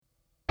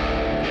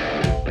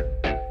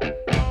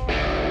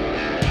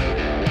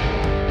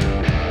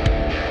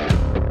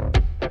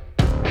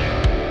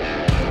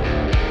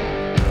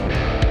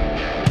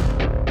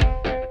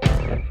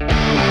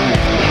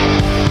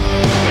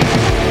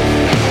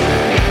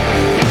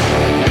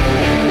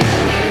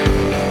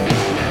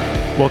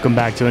Welcome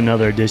back to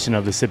another edition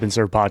of the Sip and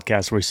Serve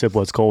podcast, where we sip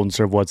what's cold and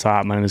serve what's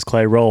hot. My name is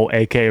Clay Roll,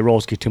 a.k.a.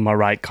 Rollski to my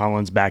right,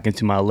 Collins back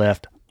into my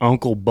left.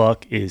 Uncle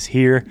Buck is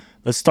here.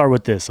 Let's start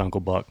with this,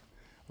 Uncle Buck.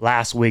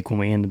 Last week when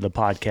we ended the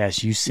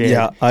podcast, you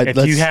said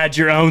if you had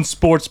your own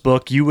sports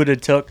book, you would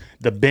have took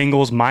the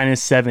Bengals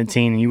minus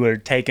 17 and you would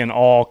have taken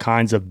all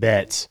kinds of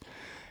bets.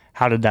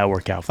 How did that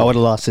work out for you? I would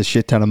have lost a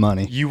shit ton of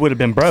money. You would have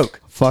been broke.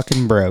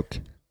 Fucking broke.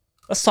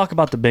 Let's talk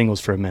about the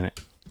Bengals for a minute.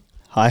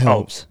 High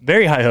hopes.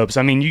 Very high hopes.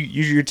 I mean,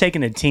 you're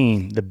taking a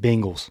team, the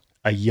Bengals,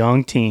 a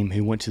young team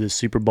who went to the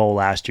Super Bowl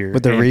last year.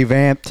 With the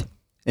revamped,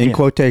 in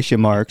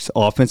quotation marks,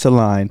 offensive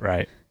line.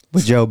 Right.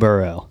 With Joe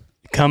Burrow.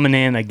 Coming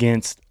in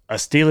against a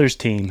Steelers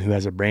team who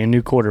has a brand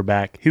new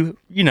quarterback who,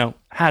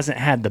 hasn't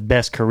had the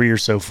best career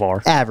so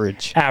far.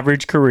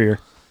 Average career.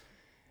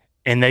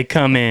 And they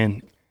come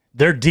in,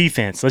 their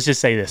defense, let's just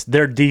say this,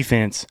 their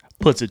defense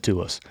puts it to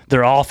us.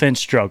 Their offense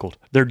struggled.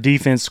 Their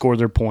defense scored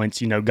their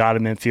points, got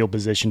them in field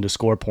position to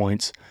score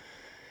points.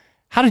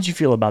 How did you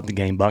feel about the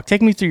game, Buck?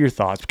 Take me through your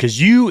thoughts, because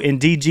you and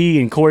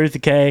DG and Corey with the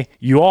K,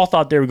 you all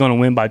thought they were going to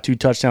win by 2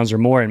 touchdowns or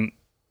more, and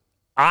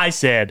I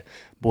said,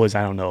 boys,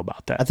 I don't know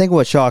about that. I think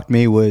what shocked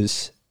me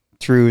was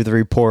through the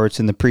reports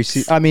in the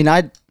preseason. I mean,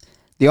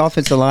 the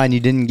offensive line,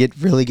 you didn't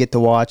really get to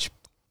watch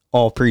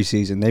all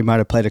preseason. They might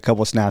have played a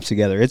couple snaps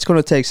together. It's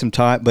going to take some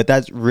time, but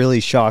that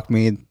really shocked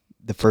me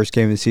the first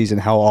game of the season,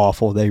 how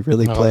awful they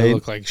really played. They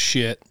look like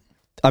shit.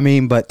 I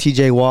mean, but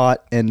TJ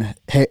Watt and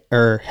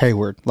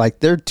Hayward,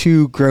 they're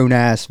 2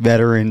 grown-ass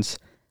veterans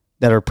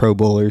that are Pro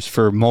Bowlers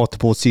for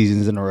multiple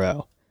seasons in a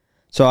row.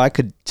 So I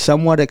could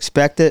somewhat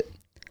expect it.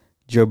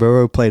 Joe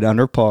Burrow played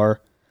under par,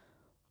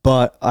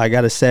 but I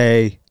got to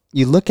say,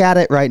 you look at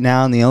it right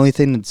now, and the only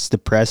thing that's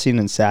depressing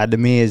and sad to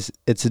me is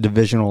it's a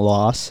divisional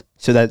loss.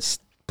 So that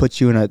puts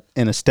you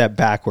in a step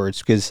backwards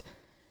because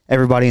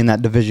everybody in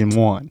that division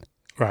won.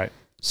 Right.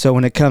 So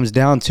when it comes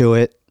down to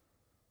it,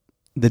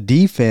 the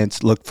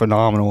defense looked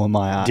phenomenal in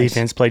my eyes.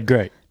 Defense played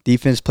great.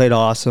 Defense played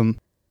awesome.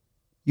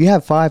 You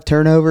have 5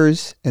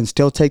 turnovers and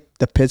still take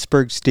the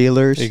Pittsburgh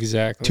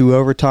Steelers to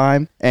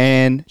overtime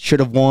and should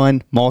have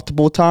won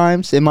multiple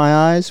times in my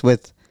eyes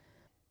with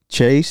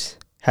Chase.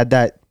 Had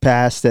that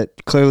pass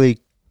that clearly,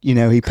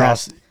 he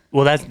passed.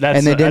 Well, that's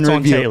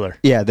on Taylor.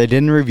 Yeah, they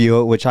didn't review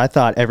it, which I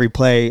thought every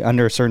play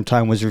under a certain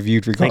time was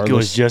reviewed regardless. I think it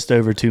was just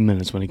over 2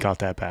 minutes when he caught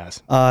that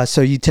pass. So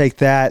you take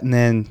that, and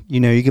then,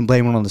 you can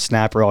blame it on the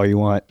snapper all you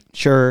want.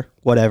 Sure,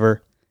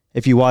 whatever.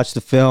 If you watch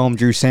the film,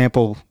 Drew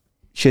Sample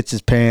shits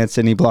his pants,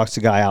 and he blocks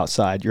the guy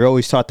outside. You're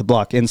always taught to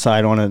block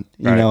inside on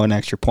an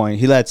extra point.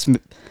 He lets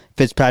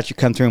Fitzpatrick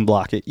come through and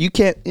block it. You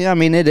can't,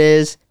 it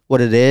is what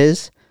it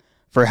is.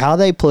 For how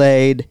they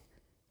played,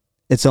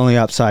 it's only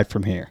upside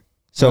from here.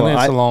 So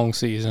it's a long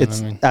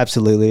season.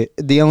 Absolutely.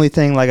 The only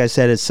thing, like I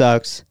said, it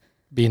sucks.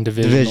 Being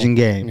division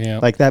game.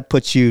 Yeah. That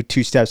puts you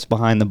 2 steps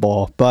behind the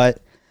ball.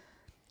 But,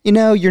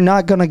 you're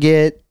not going to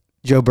get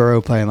Joe Burrow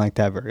playing like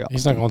that very often.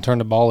 He's not going to turn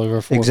the ball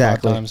over 4 or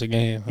 5 times a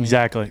game.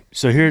 Exactly.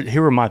 So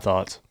here were my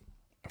thoughts.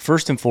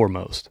 First and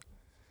foremost,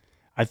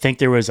 I think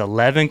there was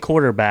 11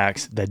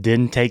 quarterbacks that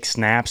didn't take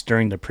snaps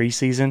during the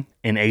preseason,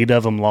 and 8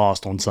 of them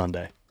lost on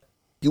Sunday.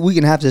 We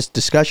can have this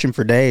discussion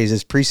for days.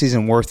 Is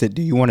preseason worth it?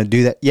 Do you want to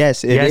do that?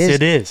 Yes, it is. Yes,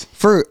 it is.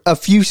 For a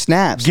few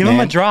snaps, Give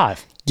them a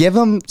drive. Give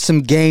them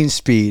some game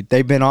speed.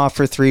 They've been off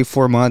for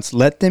 3-4 months.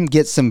 Let them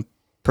get some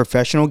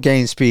professional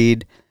game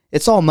speed.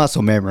 It's all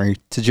muscle memory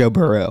to Joe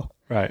Burrow.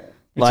 Right.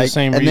 It's the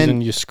same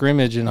reason you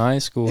scrimmage in high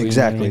school.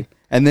 Exactly. You know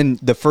what I mean? And then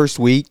the first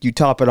week, you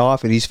top it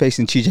off, and he's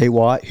facing TJ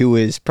Watt, who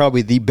is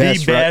probably the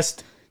best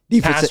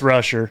pass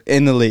rusher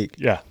in the league.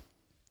 Yeah.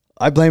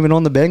 I blame it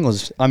on the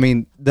Bengals. I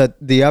mean,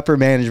 the upper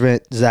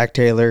management, Zach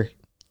Taylor,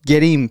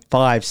 get him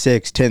 5,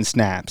 6, 10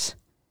 snaps.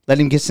 Let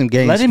him get some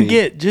game speed. Let him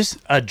get just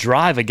a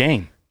drive a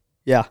game.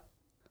 Yeah.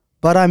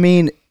 But,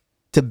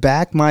 to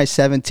back my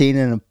 17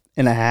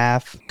 and a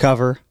half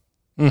cover,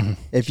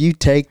 if you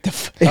take the...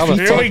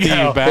 Here we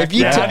go.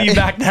 How do you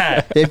back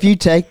that? If you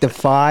take the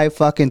 5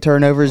 fucking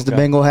turnovers the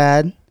Bengal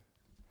had,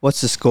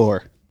 what's the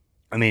score?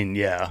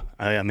 Yeah.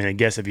 I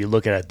guess if you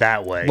look at it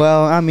that way.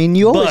 Well,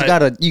 you always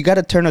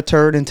gotta turn a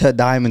turd into a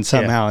diamond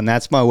somehow, and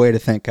that's my way to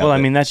think of it.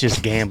 Well, that's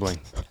just gambling.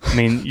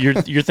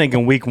 You're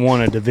thinking week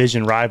 1 a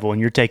division rival, and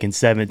you're taking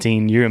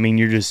 17.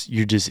 You're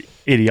just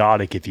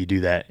idiotic if you do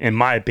that. In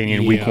my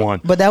opinion, week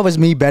 1. But that was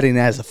me betting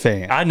as a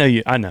fan. I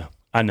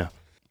know.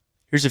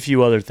 Here's a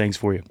few other things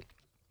for you.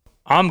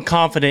 I'm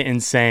confident in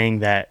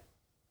saying that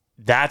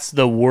that's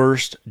the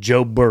worst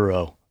Joe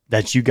Burrow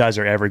that you guys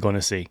are ever going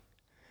to see.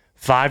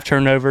 5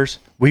 turnovers.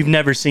 We've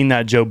never seen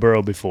that Joe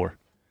Burrow before.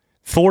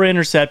 4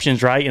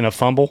 interceptions, right, and a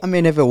fumble.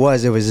 If it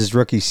was his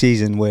rookie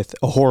season with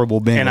a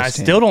horrible Bengals team. And I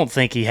still don't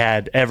think he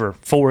had ever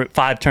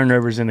 5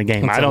 turnovers in the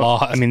game. That's a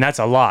lot. That's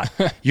a lot.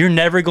 You're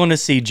never going to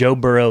see Joe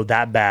Burrow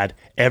that bad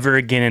ever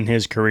again in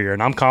his career,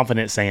 and I'm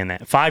confident saying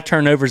that. 5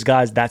 turnovers,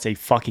 guys, that's a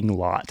fucking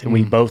lot, and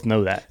we both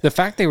know that. The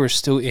fact they were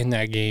still in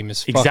that game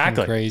is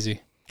fucking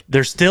crazy.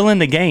 They're still in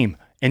the game.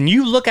 And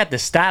you look at the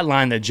stat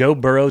line that Joe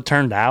Burrow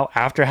turned out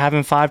after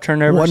having 5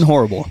 turnovers. Wasn't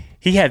horrible.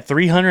 He had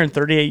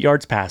 338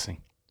 yards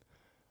passing,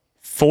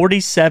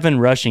 47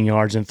 rushing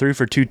yards, and threw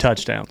for 2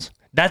 touchdowns.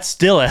 That's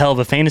still a hell of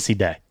a fantasy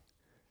day.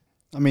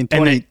 I mean,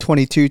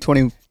 22,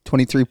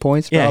 23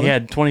 points, probably. Yeah, he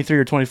had 23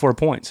 or 24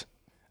 points.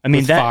 I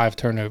mean, with 5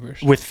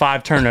 turnovers. With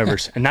 5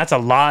 turnovers. And that's a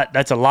lot.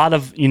 That's a lot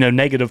of,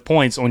 negative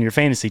points on your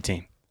fantasy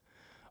team.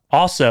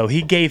 Also,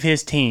 he gave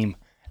his team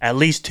at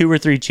least 2 or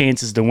 3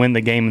 chances to win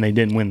the game, and they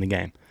didn't win the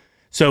game.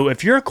 So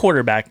if you're a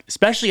quarterback,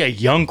 especially a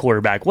young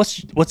quarterback,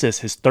 what's this,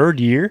 his 3rd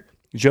year?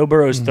 Joe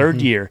Burrow's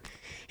 3rd year.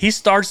 He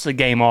starts the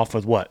game off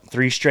with what?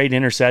 3 straight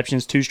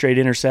interceptions, 2 straight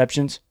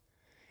interceptions.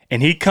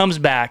 And he comes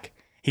back.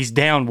 He's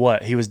down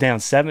what? He was down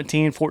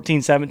 17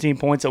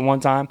 points at one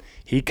time.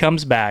 He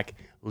comes back,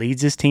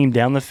 leads his team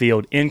down the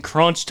field in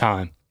crunch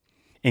time,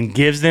 and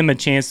gives them a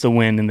chance to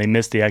win, and they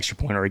miss the extra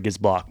point or it gets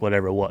blocked,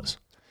 whatever it was.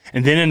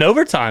 And then in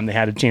overtime, they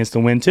had a chance to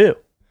win too.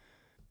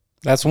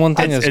 That's one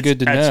thing that's good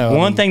to know. That's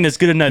one thing that's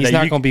good to know. He's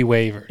not going to be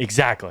wavered.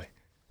 Exactly.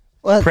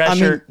 Well,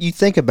 Pressure. I mean, you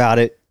think about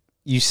it.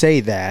 You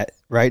say that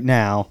right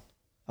now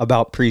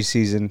about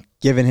preseason,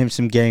 giving him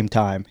some game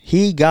time.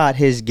 He got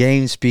his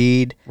game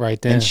speed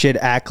right then and shit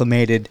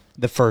acclimated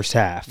the first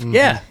half.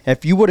 Yeah.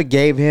 If you would have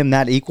gave him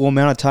that equal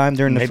amount of time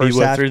during the first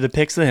half, maybe through the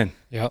picks then.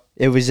 Yep.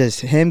 It was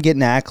just him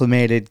getting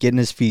acclimated, getting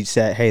his feet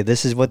set. Hey,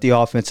 this is what the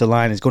offensive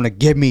line is going to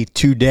give me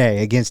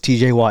today against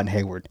TJ Watt and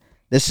Hayward.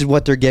 This is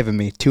what they're giving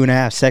me.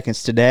 2.5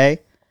 seconds today.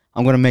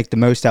 I'm going to make the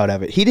most out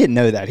of it. He didn't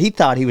know that. He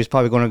thought he was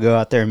probably going to go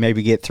out there and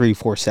maybe get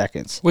 3-4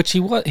 seconds. Which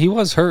he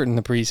was hurt in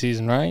the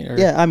preseason, right? Or?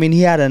 Yeah, I mean,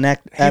 he had an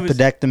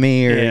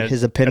appendectomy or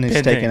his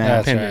appendix taken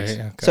out. That's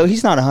right. Okay. So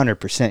he's not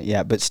 100%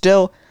 yet. But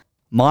still,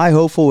 my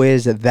hopeful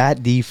is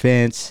that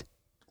defense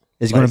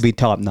is going to be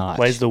top notch.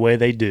 Plays the way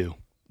they do,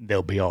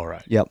 they'll be all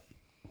right. Yep.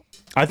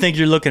 I think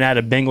you're looking at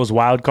a Bengals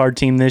wild card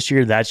team this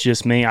year. That's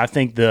just me. I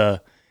think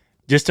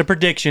just a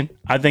prediction,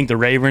 I think the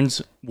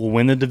Ravens will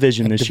win the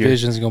division this year. The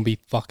division's going to be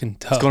fucking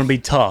tough. It's going to be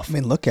tough. I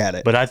mean, look at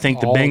it. But I think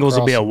the Bengals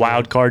will be a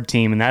wild card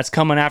team, and that's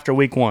coming after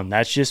week 1.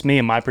 That's just me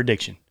and my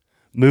prediction.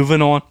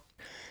 Moving on,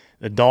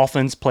 the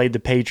Dolphins played the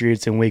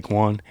Patriots in week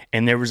 1,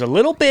 and there was a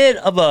little bit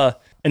of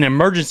an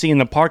emergency in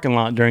the parking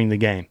lot during the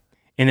game,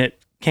 and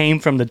it came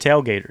from the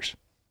tailgaters.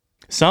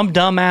 Some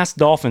dumbass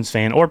Dolphins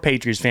fan or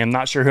Patriots fan,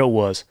 not sure who it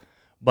was,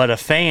 but a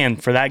fan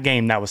for that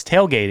game that was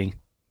tailgating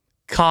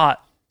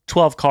caught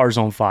 12 cars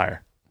on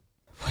fire.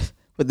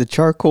 With the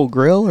charcoal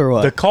grill or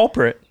what? The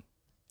culprit,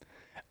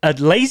 a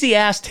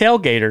lazy-ass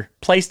tailgater,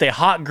 placed a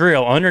hot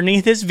grill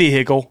underneath his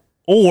vehicle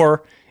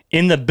or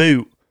in the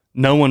boot.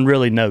 No one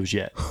really knows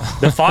yet.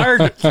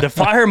 The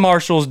fire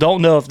marshals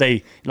don't know if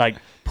they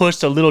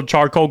pushed a little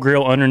charcoal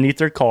grill underneath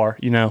their car.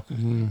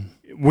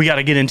 We got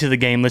to get into the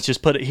game. Let's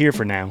just put it here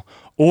for now.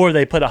 Or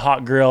they put a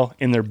hot grill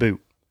in their boot.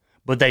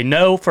 But they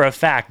know for a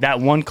fact that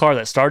one car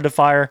that started the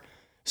fire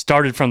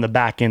started from the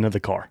back end of the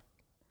car.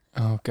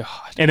 Oh, God.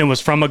 And it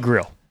was from a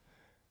grill.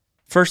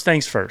 First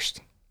things first.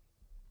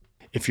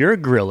 If you're a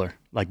griller,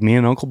 like me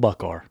and Uncle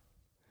Buck are,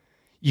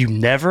 you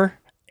never,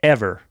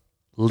 ever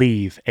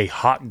leave a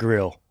hot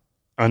grill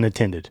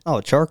unattended.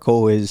 Oh,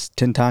 charcoal is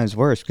 10 times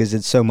worse because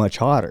it's so much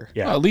hotter.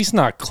 Yeah. Well, at least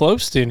not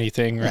close to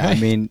anything, right? I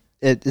mean,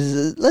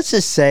 let's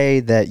just say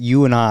that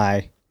you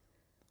and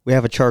we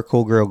have a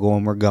charcoal grill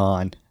going, we're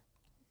gone.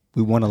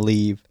 We want to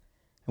leave,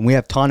 and we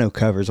have tonneau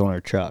covers on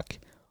our truck.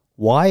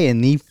 Why in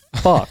the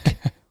fuck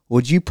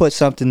would you put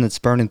something that's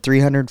burning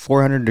 300,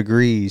 400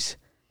 degrees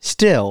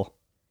still,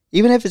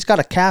 even if it's got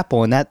a cap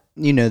on that,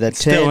 that's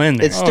still in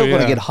there. It's still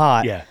going to get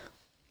hot. Yeah.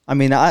 I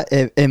mean,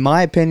 in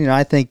my opinion,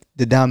 I think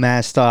the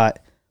dumbass thought,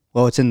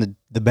 well, it's in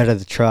the bed of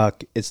the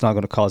truck. It's not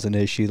going to cause an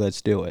issue.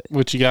 Let's do it.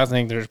 Which you got to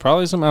think there's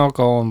probably some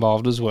alcohol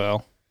involved as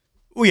well.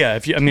 Well, yeah.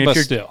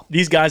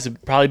 These guys have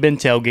probably been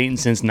tailgating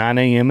since 9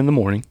 a.m. in the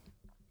morning.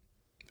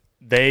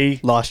 They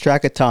lost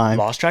track of time,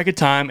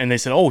 and they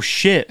said, "Oh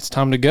shit, it's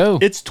time to go.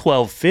 It's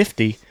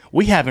 12:50.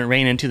 We haven't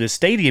ran into the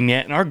stadium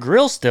yet, and our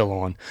grill's still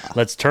on.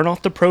 Let's turn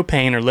off the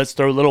propane, or let's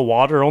throw a little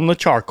water on the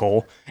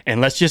charcoal,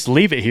 and let's just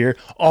leave it here.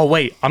 Oh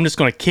wait, I'm just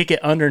going to kick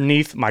it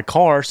underneath my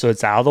car so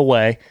it's out of the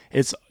way.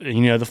 It's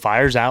the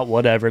fire's out.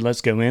 Whatever. Let's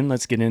go in.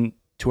 Let's get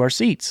into our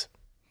seats."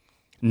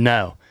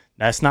 No,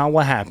 that's not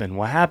what happened.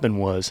 What happened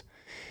was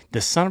the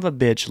son of a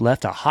bitch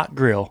left a hot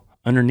grill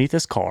underneath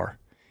his car.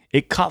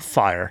 It caught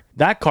fire.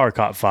 That car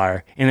caught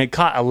fire, and it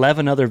caught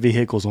 11 other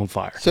vehicles on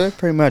fire. So it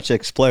pretty much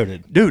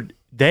exploded. Dude,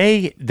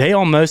 they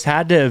almost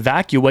had to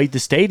evacuate the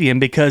stadium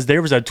because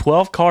there was a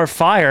 12-car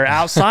fire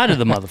outside of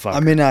the motherfucker. I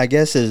mean, I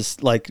guess as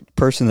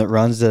person that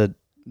runs the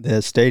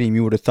stadium,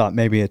 you would have thought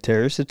maybe a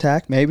terrorist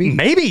attack,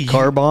 maybe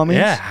car bombing.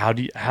 Yeah, how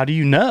do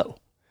you know?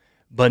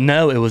 But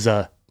no, it was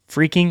a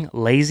freaking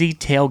lazy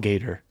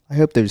tailgater. I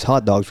hope those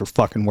hot dogs were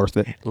fucking worth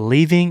it.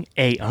 Leaving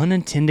a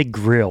unattended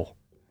grill.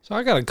 So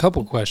I got a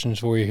couple questions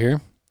for you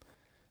here.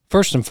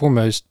 First and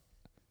foremost,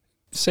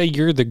 say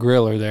you're the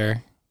griller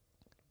there.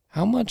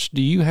 How much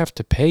do you have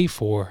to pay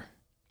for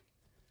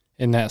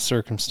in that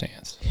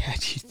circumstance? Yeah,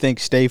 do you think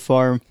State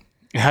Farm?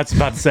 That's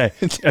about to say.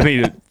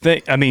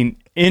 I mean,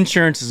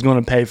 insurance is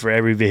going to pay for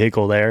every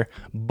vehicle there,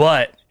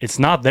 but it's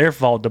not their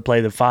fault to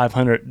pay the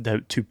 $500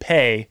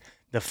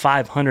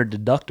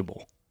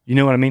 deductible. You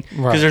know what I mean? Because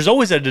Right. there's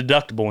always a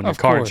deductible in your Of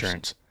car course.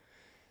 insurance.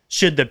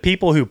 Should the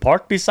people who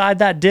park beside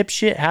that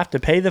dipshit have to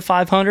pay the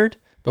 $500?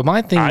 But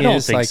my thing I don't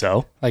is, think like,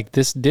 so. like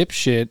this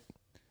dipshit,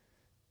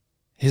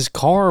 his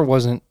car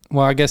wasn't.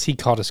 Well, I guess he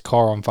caught his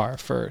car on fire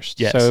first,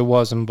 Yes. so it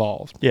was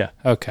involved. Yeah.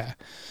 Okay.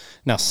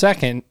 Now,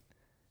 second,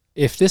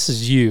 if this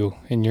is you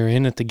and you're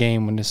in at the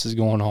game when this is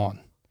going on,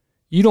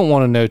 you don't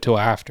want to know till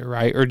after,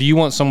 right? Or do you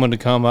want someone to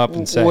come up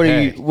and say, What are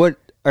 "Hey, you? What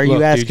are look, you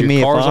dude, asking your me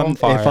if car's on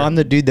fire." I'm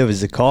the dude that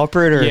was the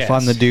culprit, or if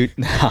I'm the Yes. dude?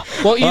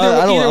 Well,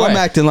 either way. I'm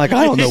acting like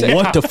I don't know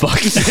what the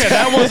fuck. Yeah,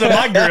 that wasn't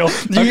my grill.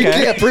 You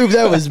can't prove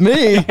that was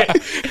me.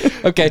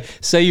 Okay,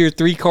 say you're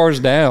 3 cars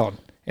down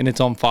and it's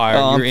on fire.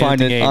 You're in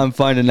the game. I'm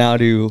finding out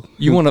who.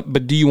 You want to,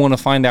 but do you want to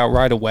find out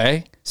right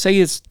away? Say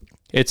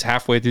it's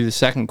halfway through the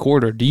second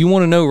quarter. Do you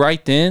want to know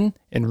right then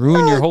and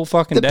ruin your whole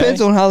fucking Depends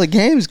day? on how the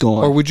game's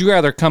going. Or would you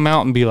rather come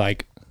out and be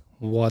like,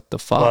 "What the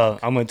fuck?" Well,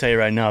 I'm going to tell you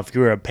right now, if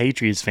you were a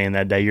Patriots fan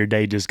that day, your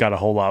day just got a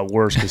whole lot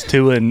worse because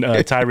Tua and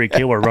Tyreek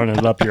Hill were running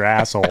it up your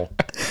asshole.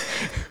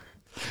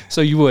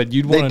 So you'd want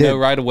to did. know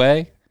right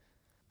away?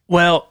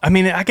 Well, I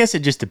mean, I guess it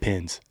just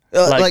depends.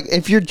 like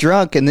if you're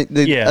drunk and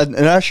Yeah. an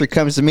usher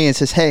comes to me and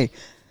says, "Hey,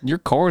 Your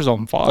car's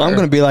on fire. I'm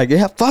gonna be like,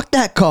 yeah, fuck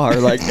that car."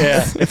 Like,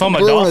 Yeah, if I'm a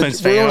we're on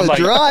Dolphins we're fan, on I'm a like,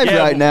 drive yeah,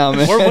 right now,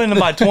 man. We're winning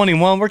by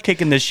 21. We're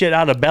kicking the shit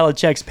out of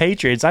Belichick's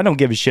Patriots. I don't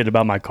give a shit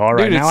about my car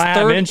right Dude, now. I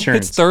have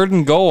insurance. It's 3rd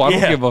and goal. I Yeah.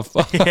 don't give a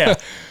fuck. Yeah.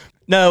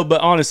 No,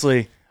 but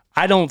honestly,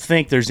 I don't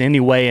think there's any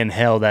way in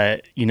hell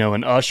that,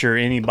 an usher or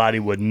anybody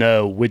would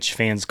know which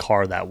fan's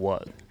car that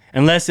was.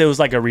 Unless it was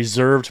like a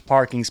reserved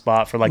parking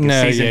spot for like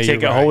a season you're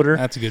ticket right. holder.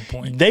 That's a good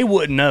point. They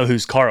wouldn't know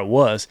whose car it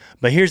was.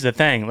 But here's the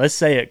thing. Let's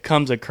say it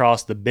comes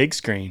across the big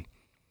screen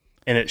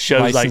and it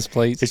shows License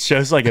plates. it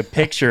shows like a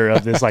picture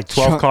of this like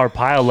 12 car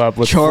pileup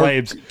with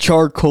flames.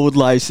 Charcoal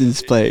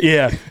license plate.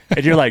 Yeah.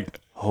 And you're like,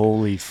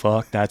 holy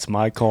fuck, that's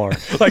my car.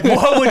 Like,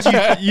 what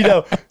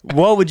would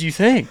what would you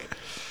think?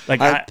 Like,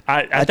 at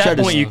try that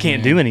to- point, you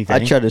can't do anything.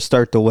 I try to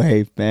start the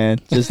wave, man.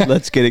 Just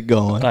let's get it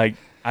going. Like,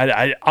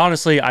 I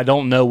honestly, I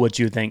don't know what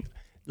you think.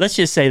 Let's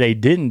just say they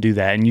didn't do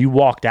that and you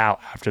walked out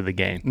after the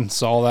game And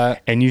saw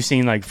that. and you've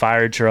seen like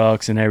fire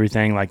trucks and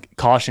everything, like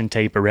caution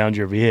tape around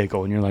your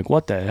vehicle. And you're like,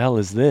 what the hell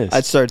is this?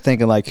 I'd start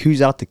thinking like,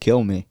 who's out to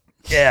kill me?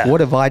 Yeah.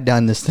 What have I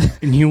done this?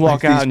 And you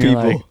walk like out and these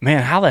you're people? like,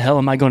 man, how the hell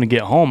am I going to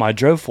get home? I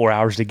drove 4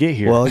 hours to get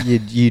here. Well,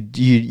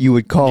 you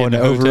would call an Get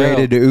in a hotel.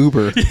 overrated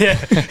Uber.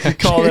 yeah. You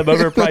call them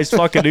overpriced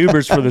fucking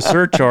Ubers for the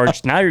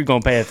surcharge. Now you're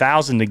going to pay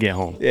 $1,000 to get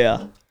home.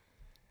 Yeah.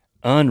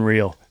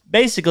 Unreal.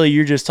 Basically,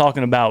 you're just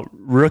talking about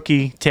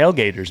rookie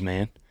tailgaters,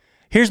 man.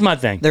 Here's my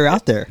thing. They're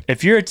out there.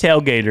 If you're a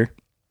tailgater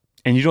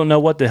and you don't know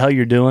what the hell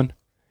you're doing,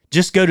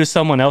 just go to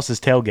someone else's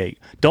tailgate.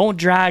 Don't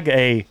drag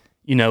a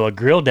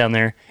grill down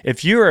there.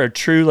 If you're a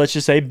true, let's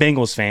just say,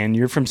 Bengals fan,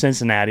 you're from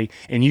Cincinnati,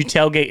 and you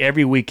tailgate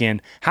every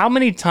weekend, how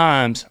many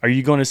times are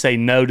you going to say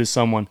no to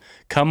someone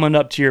coming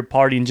up to your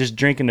party and just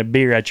drinking a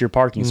beer at your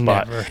parking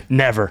spot?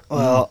 Never.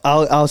 Well,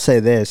 I'll say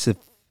this: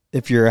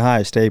 if you're a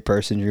Ohio State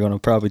person, you're going to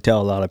probably tell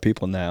a lot of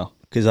people now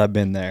because I've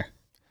been there.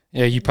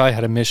 Yeah, you probably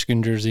had a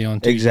Michigan jersey on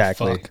too. you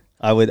Exactly. fuck.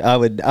 I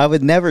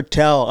would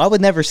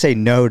never say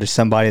no to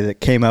somebody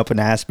that came up and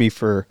asked me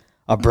for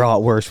a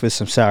bratwurst with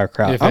some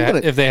sauerkraut.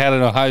 If they had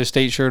an Ohio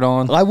State shirt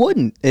on, I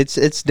wouldn't.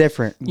 It's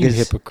different. you 'cause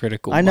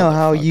hypocritical. I know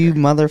how you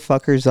motherfucker.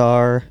 motherfuckers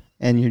are,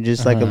 and you're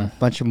just like a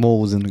bunch of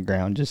moles in the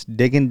ground, just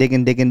digging.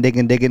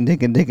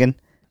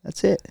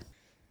 That's it.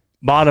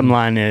 Bottom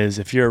line is,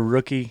 if you're a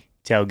rookie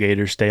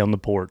tailgater, stay on the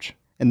porch.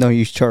 And don't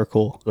use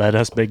charcoal. Let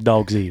us big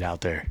dogs eat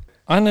out there.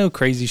 I know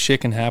crazy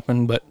shit can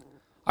happen, but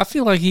I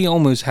feel like he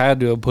almost had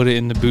to have put it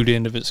in the boot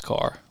end of his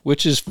car,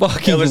 which is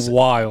fucking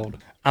wild.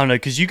 I don't know,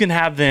 because you can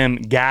have them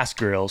gas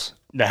grills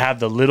that have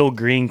the little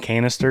green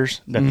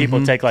canisters that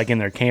people take like in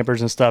their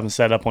campers and stuff and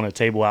set up on a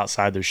table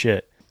outside their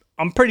shit.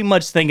 I'm pretty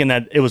much thinking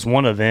that it was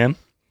one of them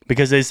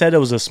because they said it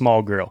was a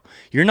small grill.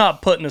 You're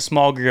not putting a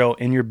small grill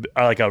in your,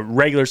 like a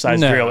regular size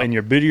grill in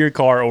your boot of your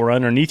car or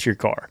underneath your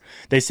car.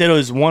 They said it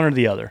was one or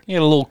the other. He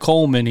had a little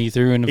Coleman he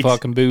threw in the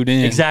fucking boot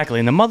end. Exactly.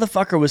 And the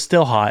motherfucker was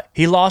still hot.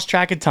 He lost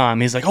track of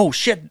time. He's like, oh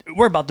shit,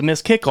 we're about to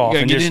miss kickoff. You gotta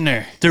And get just in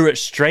there. threw it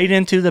straight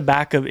into the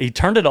back of, he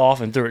turned it off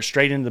and threw it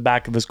straight into the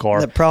back of his car.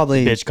 That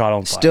probably Bitch caught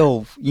on fire.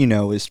 still,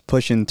 is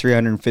pushing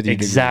 350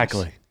 Exactly.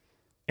 degrees.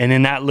 And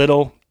in that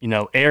little,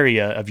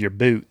 area of your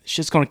boot, it's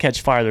just going to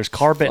catch fire. There's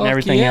carpet and Fuck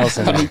everything yeah. else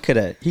in He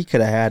there.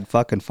 could have had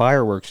fucking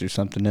fireworks or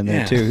something in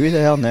there Yeah. too. Who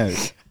the hell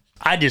knows?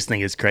 I just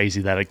think it's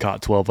crazy that it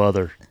caught 12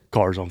 other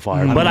cars on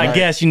fire. But I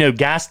guess,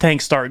 gas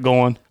tanks start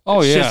going. Oh,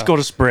 It's yeah. just going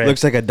to spread.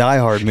 Looks like a Die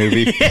Hard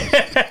movie.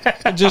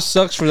 It just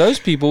sucks for those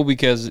people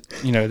because,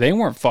 they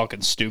weren't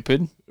fucking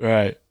stupid,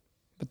 right.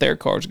 but their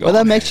cars go. Well,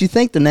 that makes you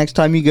think the next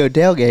time you go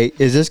tailgate,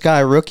 is this guy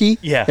a rookie?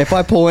 Yeah. If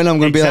I pull in, I'm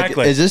going to be Exactly.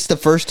 like, is this the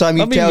first time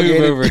you Let me move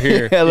tailgated? over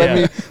here. yeah, let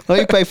Yeah.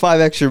 me pay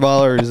 $5 extra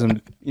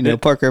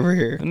and park over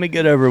here. Let me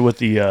get over with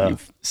the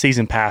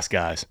season pass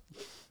guys.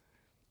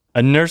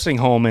 A nursing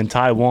home in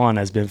Taiwan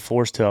has been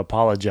forced to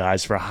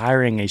apologize for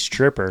hiring a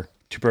stripper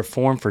to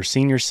perform for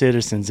senior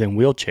citizens in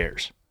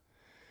wheelchairs.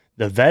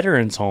 The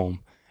Veterans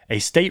Home, a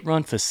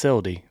state-run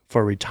facility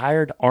for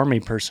retired Army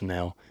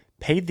personnel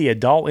paid the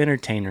adult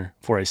entertainer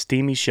for a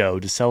steamy show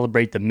to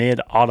celebrate the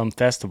Mid-Autumn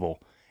Festival,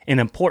 an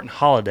important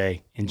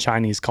holiday in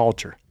Chinese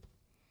culture.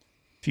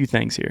 A few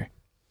things here.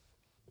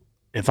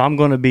 If I'm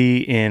going to be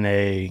in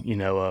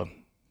a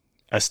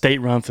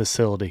state-run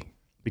facility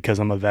because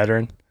I'm a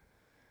veteran,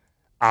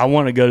 I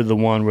want to go to the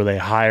one where they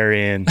hire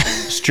in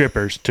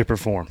strippers to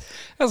perform.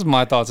 That's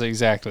my thoughts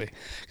exactly.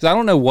 Because I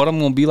don't know what I'm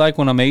going to be like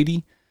when I'm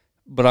 80,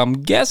 but I'm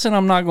guessing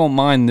I'm not going to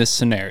mind this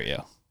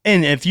scenario.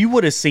 And if you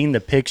would have seen the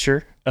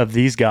picture of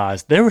these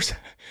guys, there was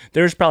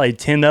probably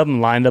 10 of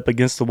them lined up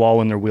against the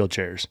wall in their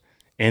wheelchairs.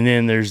 And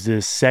then there's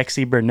this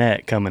sexy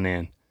brunette coming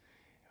in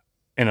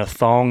a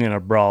thong and a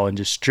bra and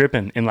just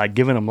stripping and like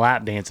giving them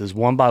lap dances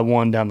one by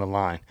one down the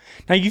line.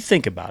 Now you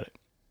think about it.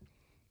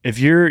 If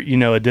you're,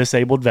 a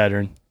disabled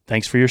veteran,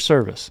 thanks for your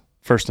service,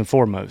 first and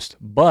foremost.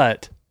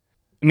 But,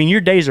 I mean,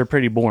 your days are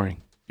pretty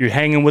boring. You're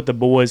hanging with the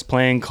boys,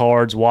 playing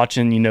cards,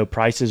 watching,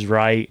 Price is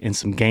Right and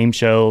some game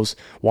shows,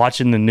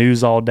 watching the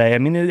news all day. I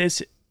mean,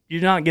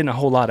 you're not getting a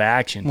whole lot of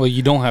action. Well,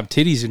 you don't have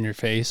titties in your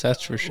face,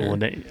 that's for sure.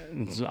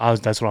 Well,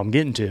 that's what I'm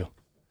getting to.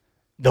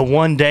 The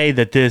one day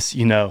that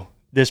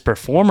this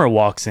performer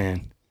walks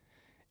in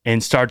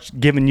and starts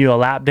giving you a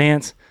lap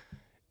dance,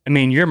 I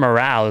mean, your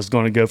morale is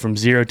going to go from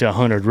 0 to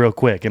 100 real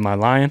quick. Am I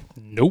lying?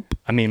 Nope.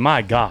 I mean,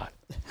 my God.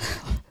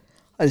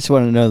 I just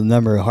want to know the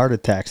number of heart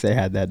attacks they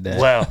had that day.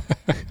 Well,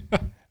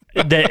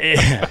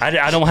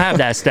 I don't have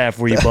that stat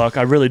for you, Buck.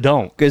 I really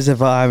don't. Because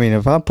if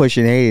I'm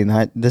pushing 80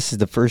 and this is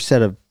the first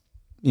set of,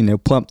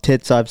 plump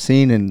tits I've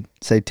seen in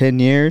say 10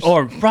 years,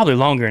 or probably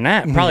longer than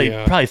that,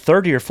 probably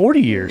 30 or 40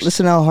 years.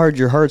 Listen how hard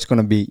your heart's going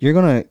to beat. You're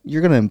gonna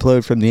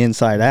implode from the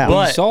inside out.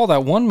 But you saw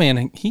that one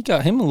man, he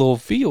got him a little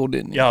feel,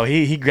 didn't he? Yo,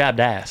 he grabbed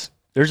ass.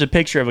 There's a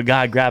picture of a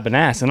guy grabbing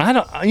ass, and I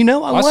don't,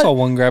 I saw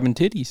one grabbing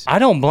titties. I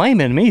don't blame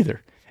him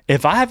either.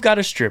 If I have got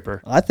a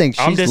stripper, I think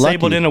she's I'm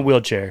disabled lucky. in a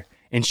wheelchair,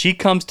 and she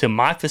comes to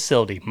my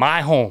facility,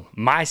 my home,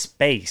 my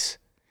space,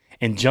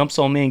 and jumps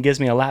on me and gives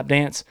me a lap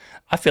dance,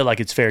 I feel like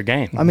it's fair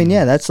game. I mean,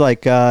 yeah, that's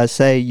like,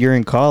 say you're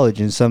in college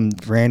and some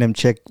random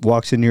chick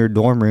walks into your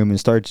dorm room and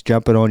starts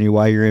jumping on you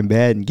while you're in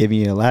bed and giving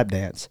you a lap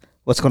dance.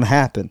 What's going to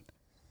happen?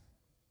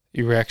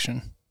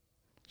 Erection.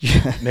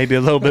 Maybe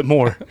a little bit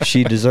more.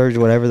 She deserves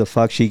whatever the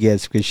fuck she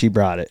gets because she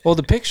brought it. Well,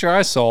 the picture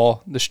I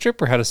saw, the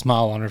stripper had a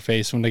smile on her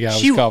face when the guy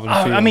was coughing.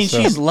 I mean,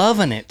 she's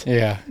loving it.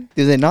 Yeah.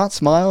 Do they not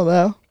smile,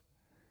 though?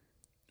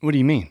 What do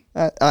you mean?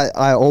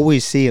 I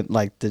always see it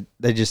like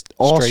they just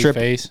all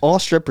face. All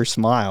strippers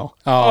smile.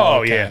 Oh,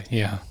 okay.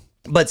 Yeah.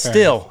 But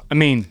still, I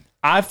mean,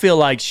 I feel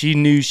like she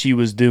knew she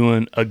was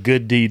doing a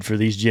good deed for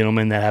these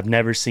gentlemen that have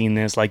never seen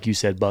this, like you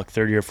said, Buck,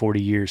 30 or 40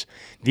 years.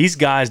 These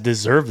guys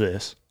deserve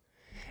this.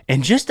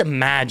 And just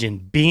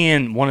imagine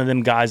being one of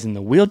them guys in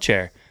the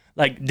wheelchair.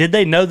 Like, did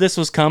they know this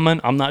was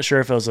coming? I'm not sure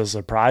if it was a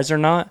surprise or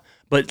not,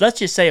 but let's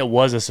just say it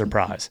was a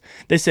surprise.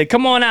 They said,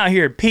 come on out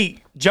here,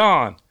 Pete,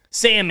 John,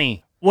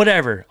 Sammy,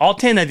 whatever. All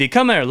 10 of you,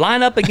 come here,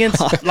 line up against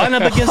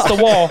the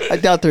wall. I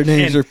doubt their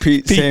names are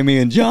Pete, Sammy,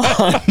 and John.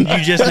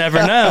 You just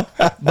never know.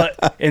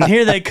 And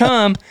here they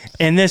come,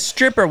 and this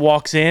stripper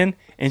walks in,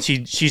 and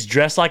she's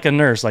dressed like a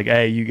nurse, like,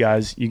 hey, you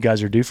guys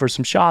are due for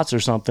some shots or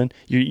something.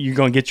 You're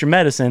going to get your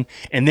medicine.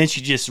 And then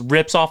she just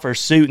rips off her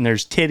suit, and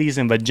there's titties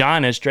and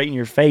vagina straight in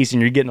your face, and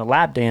you're getting a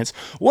lap dance.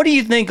 What do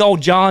you think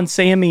old John,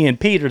 Sammy, and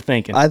Pete are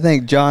thinking? I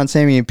think John,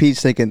 Sammy, and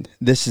Pete's thinking,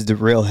 this is the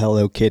real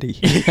Hello Kitty.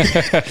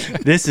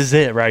 This is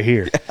it right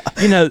here.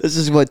 This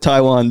is what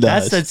Taiwan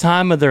does. That's the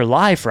time of their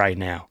life right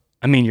now.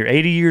 I mean, you're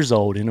 80 years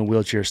old in a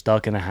wheelchair,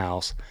 stuck in a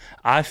house.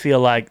 I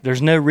feel like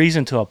there's no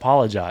reason to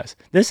apologize.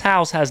 This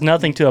house has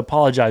nothing to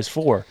apologize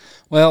for.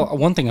 Well,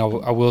 one thing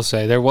I will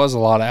say, there was a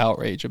lot of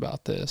outrage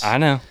about this. I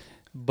know.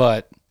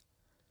 But,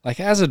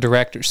 like, as a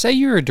director, say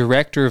you're a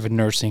director of a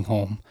nursing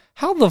home,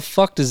 how the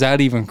fuck does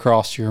that even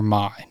cross your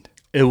mind?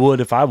 It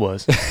would if I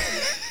was.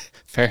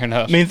 Fair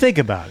enough. I mean, think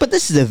about it. But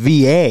this is a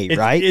VA,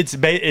 right?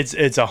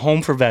 It's a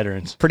home for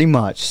veterans. Pretty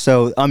much.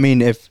 So, I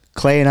mean, if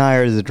Clay and I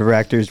are the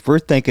directors, we're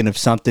thinking of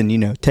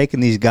something,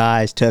 taking these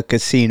guys to a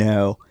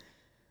casino,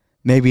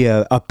 maybe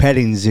a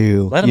petting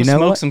zoo. Let them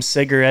smoke some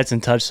cigarettes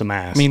and touch some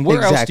ass. I mean,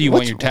 where else do you want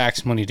What's- your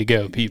tax money to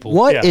go, people?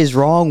 What is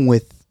wrong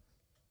with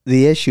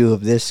the issue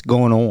of this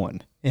going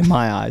on, in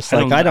my eyes?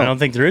 I don't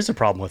think there is a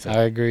problem with it.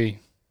 I agree.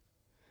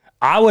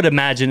 I would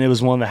imagine it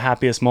was one of the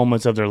happiest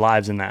moments of their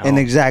lives in that And home.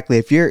 exactly,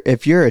 if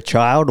you're a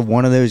child of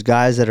one of those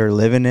guys that are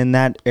living in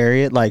that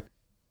area, like,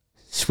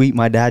 sweet,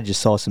 my dad just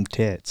saw some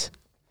tits.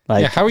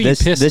 Like, Yeah, how are you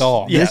pissed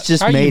off? This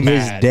just How are you made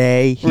his mad?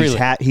 day. He's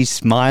Really? he's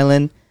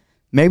smiling.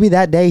 Maybe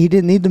that day he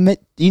didn't need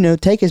to,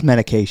 take his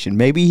medication.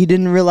 Maybe he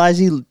didn't realize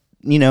he,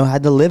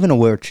 had to live in a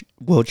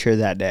wheelchair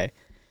that day.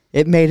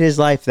 It made his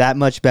life that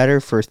much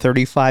better for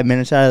 35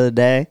 minutes out of the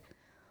day.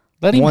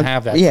 Let him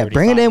have that. Yeah,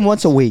 bring it 35 in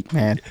once a week,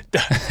 man.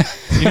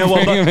 You know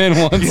what? Bring him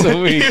in once a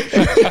week.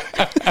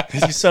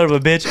 You son of a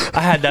bitch.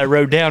 I had that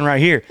wrote down right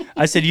here.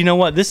 I said, you know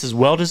what? This is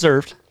well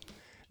deserved.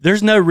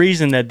 There's no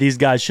reason that these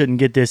guys shouldn't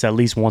get this at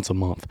least once a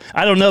month.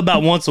 I don't know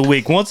about once a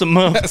week. Once a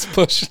month. That's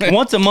pushing it.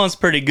 Once a month's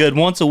pretty good.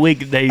 Once a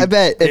week, I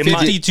bet if might-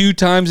 52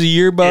 times a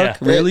year, Buck?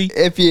 Yeah. Really?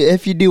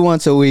 If you do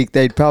once a week,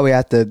 they'd probably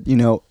have to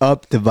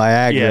up the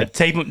Viagra. Yeah,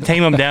 tame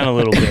them down a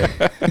little bit.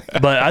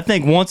 But I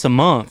think once a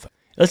month,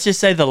 let's just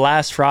say the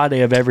last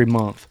Friday of every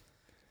month,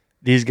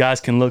 these guys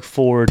can look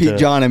forward Pete, to.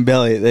 John, and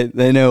Billy,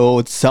 they know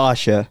old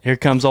Sasha. Here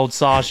comes old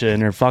Sasha in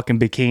her fucking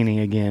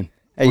bikini again.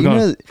 Hey, we're you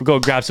gonna, know- we're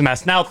going to grab some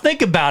ass. Now,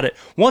 think about it.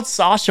 Once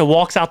Sasha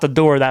walks out the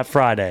door that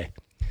Friday,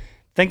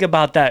 think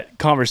about that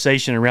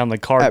conversation around the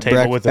card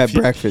table with a at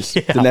few, breakfast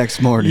Yeah. the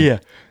next morning. Yeah.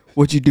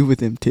 What'd you do with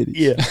them titties?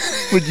 Yeah.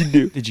 What'd you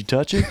do? Did you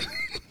touch it?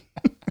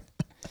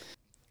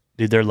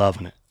 Dude, they're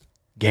loving it.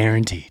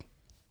 Guaranteed.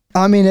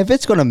 I mean, if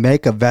it's going to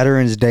make a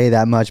Veterans Day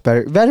that much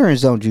better,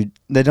 veterans don't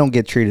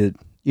get treated,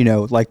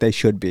 like they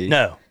should be.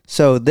 No.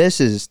 So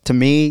this is, to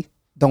me,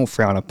 don't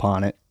frown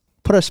upon it.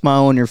 Put a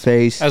smile on your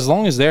face. As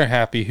long as they're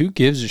happy, who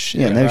gives a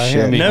shit? Yeah, no right?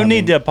 shit. No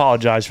need to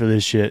apologize for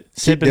this shit.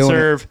 Sip and doing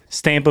serve,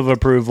 stamp of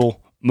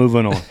approval,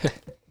 moving on.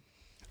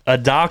 A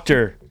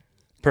doctor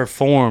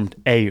performed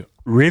a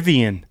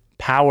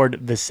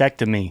Rivian-powered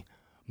vasectomy,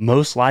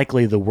 most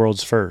likely the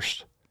world's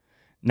first.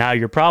 Now,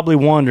 you're probably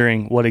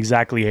wondering what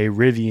exactly a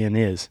Rivian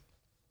is.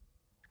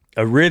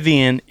 A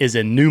Rivian is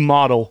a new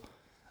model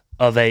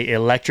of a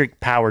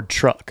electric-powered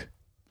truck.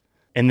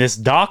 And this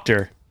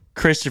doctor,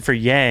 Christopher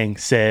Yang,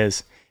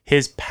 says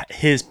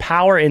his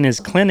power in his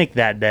clinic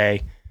that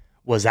day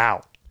was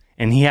out.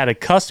 And he had a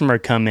customer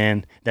come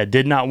in that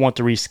did not want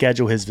to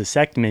reschedule his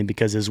vasectomy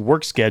because his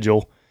work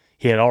schedule,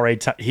 he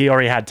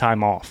already had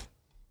time off.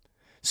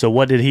 So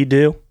what did he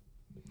do?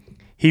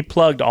 He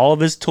plugged all of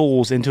his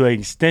tools into an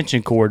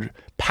extension cord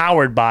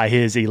powered by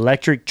his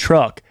electric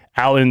truck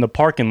out in the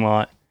parking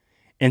lot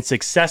and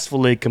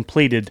successfully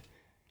completed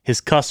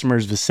his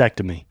customer's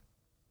vasectomy.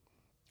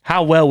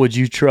 How well would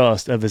you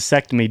trust a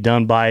vasectomy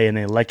done by an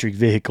electric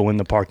vehicle in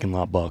the parking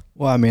lot, Buck?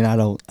 Well, I mean, I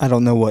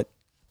don't know what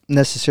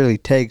necessarily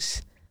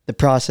takes the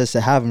process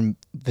of having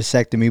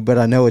vasectomy, but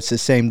I know it's the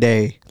same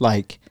day,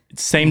 like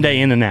It's same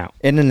day in and out.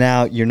 in and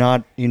out. You're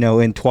not,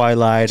 in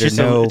twilight It's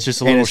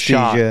just a little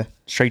shot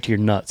straight to your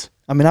nuts.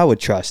 I mean, I would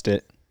trust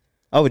it.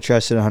 I would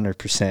trust it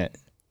 100%.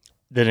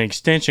 That an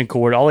extension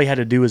cord, all he had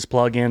to do was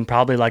plug in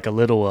probably like a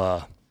little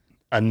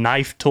a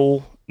knife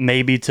tool,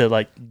 maybe to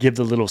like give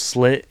the little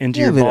slit into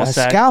your but ball a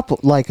sack.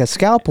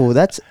 scalpel,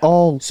 that's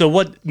all. So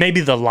what? Maybe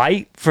the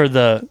light for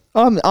the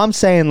I'm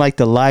saying like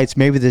the lights,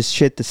 maybe this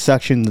shit that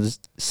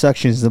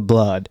suctions the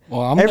blood.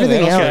 Well, I'm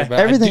Everything gonna else- ask you about-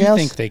 everything I do else-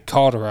 think they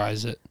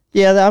cauterize it.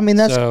 Yeah, I mean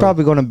that's So-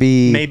 probably going to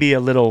be maybe a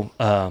little.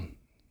 I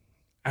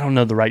don't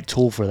know the right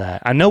tool for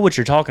that. I know what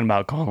you're talking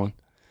about, Colin.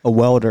 a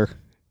welder.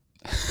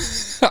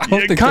 I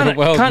don't think Kind they're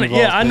well of. Yeah, involved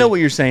I with know it. what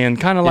you're saying.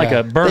 Kind of like Yeah.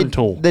 a burn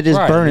tool. They just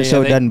Right, burn it yeah,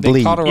 so it doesn't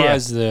bleed, They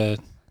cauterize The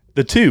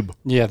tube.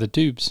 the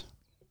tubes.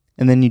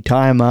 and then you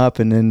tie them up,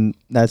 and then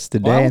that's the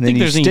day, Well, I don't and then think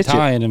you there's any stitch it.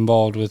 tying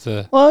involved with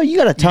the. Well, you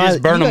got to tie.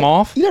 just burn you them got-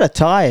 off? You got to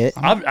tie it.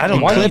 I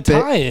don't Why do you clip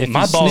it. tie it? If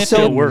My you balls snip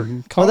still it, work.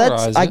 Well,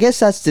 cauterize I it. guess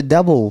that's the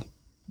double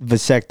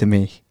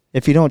vasectomy.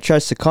 If you don't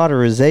trust the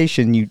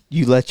cauterization,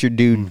 you let your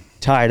dude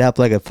tie it up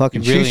like a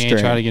fucking You really ain't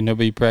shoestring. trying to get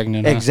nobody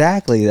pregnant. Huh?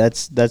 Exactly.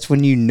 That's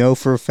when you know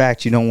for a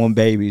fact you don't want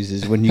babies.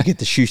 Is when you get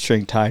the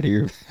shoestring tied to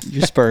your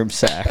sperm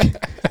sac.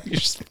 You're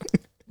just-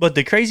 But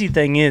the crazy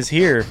thing is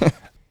here,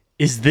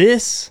 is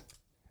this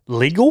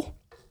legal?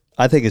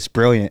 I think it's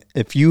brilliant.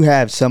 If you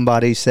have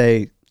somebody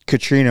say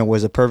Katrina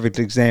was a perfect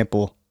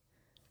example,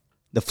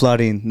 the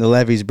flooding, the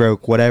levees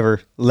broke,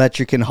 whatever,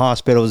 electric in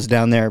hospitals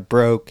down there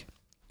broke,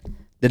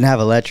 didn't have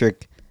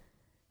electric.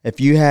 If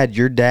you had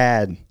your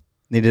dad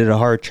needed a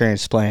heart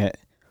transplant,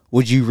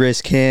 would you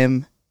risk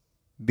him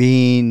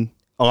being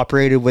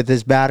operated with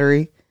his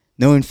battery,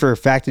 knowing for a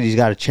fact that he's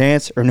got a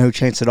chance, or no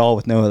chance at all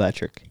with no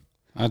electric?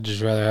 I'd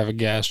just rather have a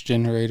gas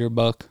generator,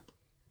 Buck.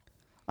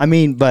 I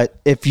mean, but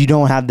if you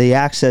don't have the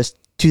access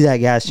to that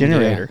gas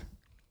generator,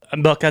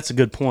 Buck, that's a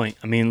good point.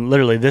 I mean,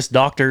 literally, this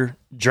doctor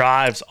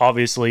drives,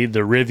 obviously, the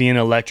Rivian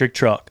electric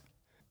truck,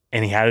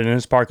 and he had it in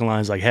his parking lot.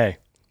 He's like, hey,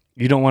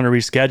 you don't want to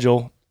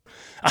reschedule?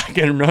 I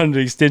can run the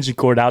extension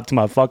cord out to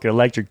my fucking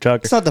electric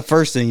truck. it's not the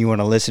first thing you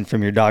want to listen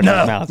from your doctor's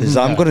No. mouth is,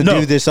 I'm going to No.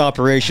 do this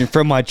operation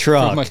from my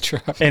truck. From my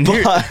truck. And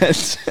here, But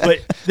but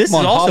this is Come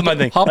on, also hop, my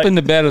thing. hop Like- in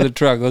the bed of the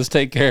truck. Let's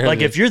take care Like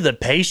of it. if you're the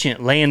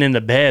patient laying in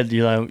the bed,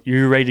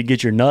 you're ready to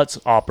get your nuts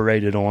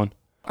operated on.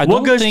 I what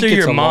don't goes think through it's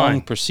your a long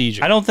mind?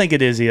 procedure. I don't think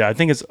it is either. I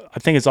think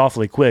it's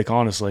awfully quick,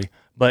 honestly.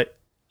 But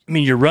I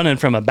mean, you're running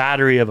from a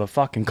battery of a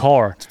fucking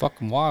car. It's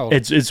fucking wild.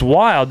 It's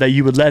wild that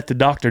you would let the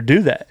doctor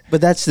do that.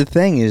 that's the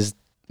thing is,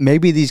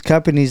 maybe these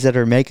companies that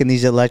are making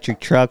these electric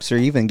trucks or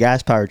even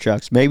gas powered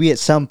trucks, maybe at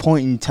some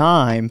point in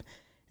time,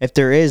 if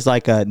there is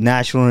like a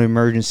national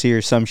emergency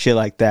or some shit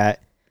like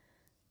that,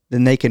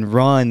 then they can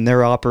run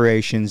their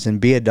operations and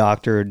be a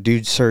doctor or do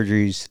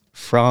surgeries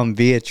from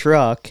via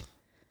truck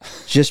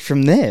just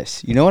from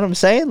this. You know what I'm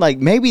saying? Like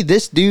maybe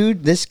this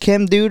dude, this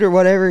Kim dude or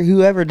whatever,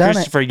 whoever done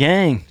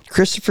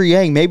Christopher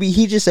Yang, maybe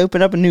he just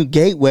opened up a new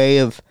gateway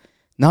of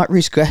not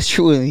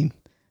rescheduling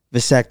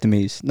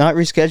vasectomies, not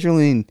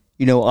rescheduling,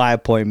 eye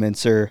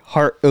appointments or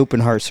open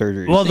heart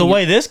surgery. Well, the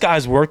way this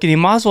guy's working, he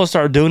might as well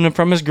start doing them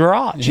from his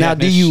garage. Now, Yeah,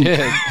 do no you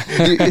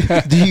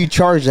shit. do you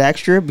charge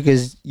extra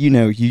because you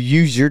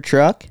use your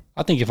truck?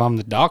 I think if I'm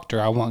the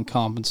doctor, I want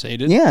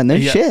compensated. Yeah, no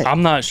Yeah, shit.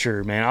 I'm not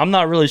sure, man. I'm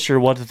not really sure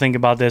what to think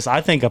about this.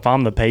 I think if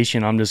I'm the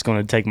patient, I'm just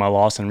going to take my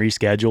loss and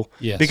reschedule.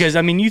 Yes. Because,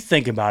 I mean, you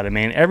think about it,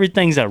 man.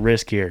 Everything's at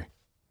risk here.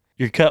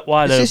 You're cut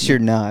wide It's open. just your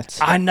nuts.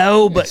 I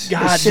know, but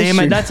God just damn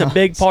it, your that's a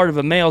big part of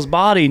a male's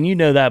body, and you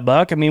know that,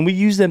 Buck. I mean, we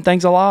use them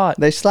things a lot.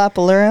 They slap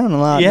around a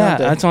lot. Yeah, don't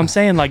they? that's what I'm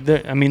saying. Like,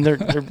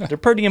 they're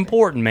pretty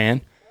important,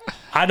 man.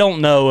 I don't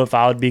know if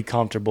I would be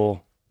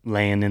comfortable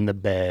laying in the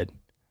bed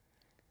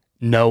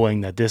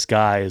knowing that this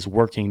guy is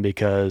working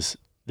because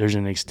there's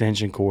an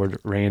extension cord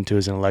ran to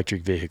his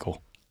electric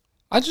vehicle.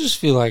 I just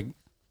feel like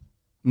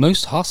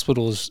most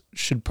hospitals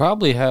should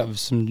probably have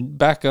some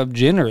backup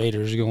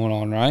generators going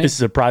on, right? This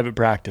is a private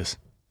practice.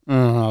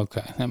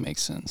 Okay, that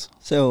makes sense.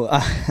 So,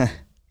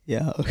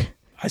 yeah.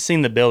 I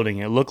seen the building.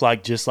 It looked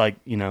like just like,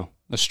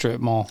 A strip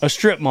mall. a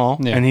strip mall,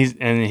 Yeah.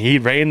 and he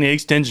ran the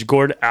extension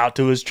cord out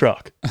to his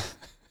truck.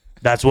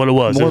 That's what it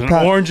was. It More was an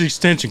pow- orange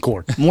extension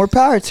cord. More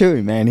power to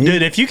him, man.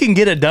 Dude, if you can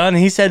get it done,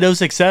 he said it was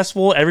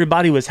successful.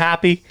 Everybody was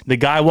happy. The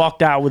guy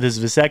walked out with his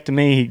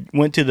vasectomy. He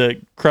went to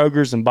the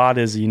Kroger's and bought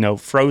his,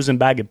 frozen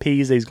bag of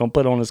peas that he's going to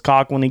put on his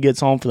cock when he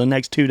gets home for the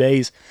next 2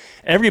 days.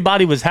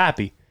 Everybody was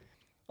happy.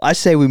 I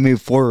say we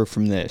move forward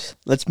from this.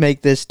 Let's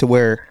make this to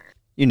where,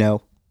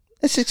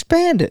 let's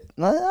expand it.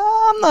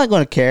 I'm not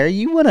going to care.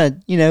 You want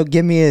to,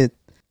 give me a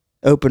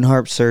open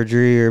heart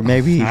surgery or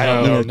maybe I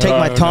don't know. take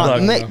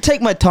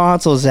my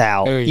tonsils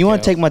out. There you You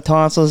want go. to take my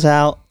tonsils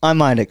out? I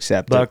might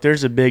accept Buck, it.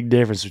 there's a big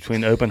difference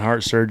between open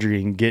heart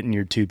surgery and getting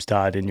your tubes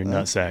tied in your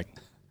nutsack.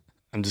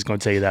 I'm just going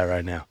to tell you that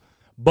right now.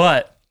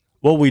 But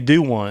what we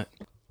do want,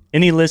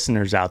 any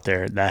listeners out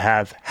there that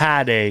have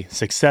had a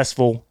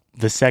successful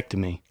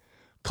vasectomy,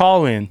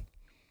 call in.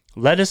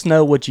 Let us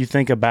know what you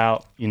think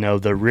about, the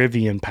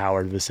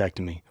Rivian-powered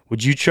vasectomy.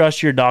 Would you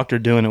trust your doctor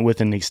doing it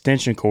with an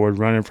extension cord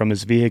running from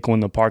his vehicle in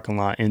the parking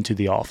lot into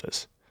the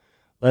office?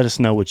 Let us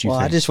know what you Well,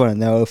 think. I just want to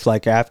know if,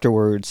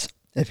 afterwards,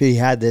 if he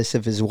had this,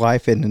 if his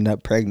wife ended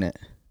up pregnant.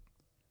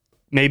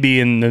 Maybe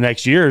in the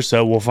next year or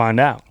so, we'll find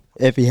out.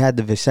 If he had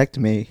the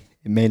vasectomy,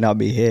 it may not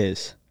be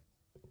his.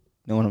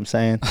 Know what I'm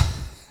saying?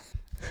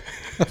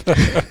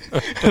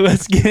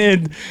 let's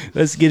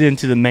get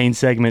into the main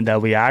segment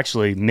that we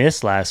actually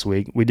missed last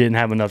week. We didn't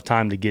have enough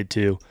time to get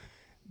to.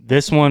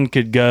 This one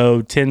could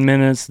go 10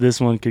 minutes. This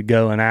one could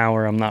go an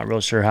hour. I'm not real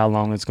sure how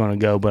long it's going to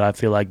go, but I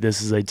feel like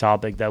this is a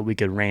topic that we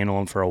could rant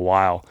on for a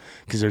while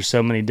because there's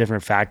so many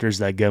different factors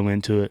that go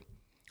into it.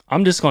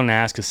 I'm just going to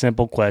ask a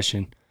simple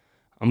question.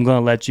 I'm going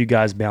to let you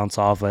guys bounce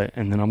off it,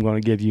 and then I'm going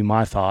to give you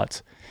my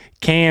thoughts.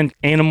 Can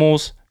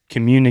animals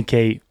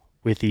communicate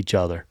with each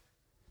other?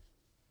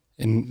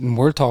 And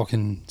we're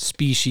talking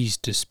species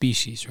to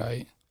species,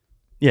 right?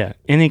 Yeah,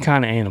 any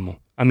kind of animal.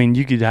 I mean,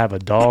 you could have a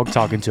dog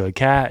talking to a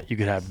cat. You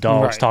could have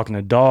dogs Right. talking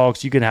to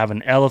dogs. You could have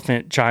an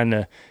elephant trying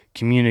to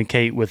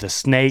communicate with a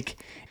snake.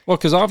 Well,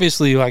 because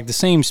obviously, the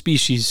same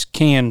species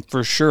can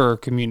for sure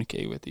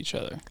communicate with each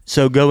other.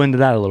 So go into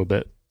that a little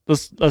bit.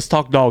 Let's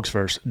talk dogs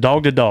first.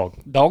 Dog to dog.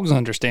 Dogs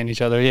understand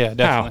each other, yeah,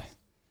 definitely.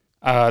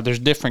 There's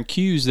different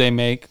cues they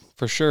make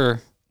for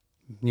sure.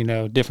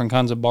 Different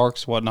kinds of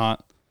barks,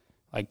 whatnot,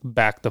 like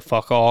back the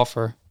fuck off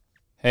or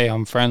hey,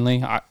 I'm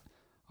friendly.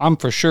 I'm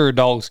for sure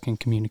dogs can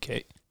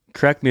communicate.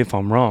 Correct me if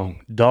I'm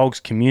wrong. Dogs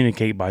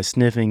communicate by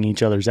sniffing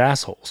each other's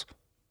assholes.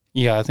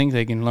 Yeah, I think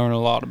they can learn a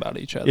lot about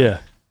each other. Yeah.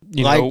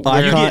 Eye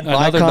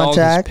Another dog is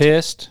contact.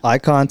 pissed. Eye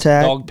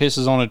contact. Dog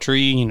pisses on a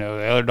tree. The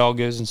other dog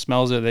goes and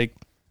smells it.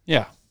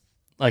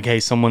 Like, hey,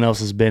 someone else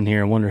has been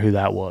here. I wonder who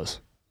that was.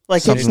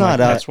 Something It's not like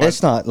that's what-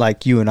 it's not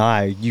like you and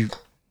I. You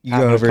Having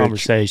go a over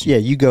conversation. Yeah,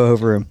 you go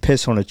over and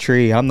piss on a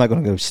tree. I'm not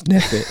going to go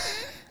sniff it.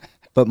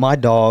 But my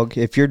dog,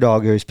 if your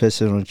dog goes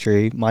pissing on a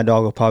tree, my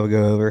dog will probably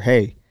go over,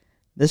 hey,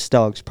 this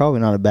dog's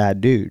probably not a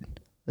bad dude.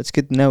 Let's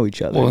get to know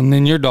each other. Well, and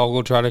then your dog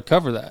will try to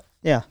cover that.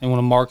 Yeah. They want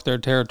to mark their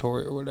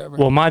territory or whatever.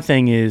 Well, my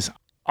thing is,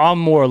 I'm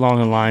more along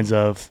the lines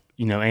of,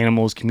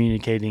 animals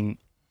communicating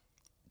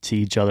to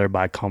each other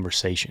by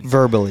conversation.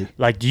 Verbally.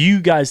 Like, do you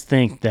guys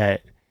think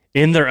that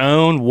in their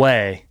own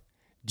way,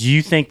 do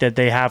you think that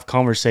they have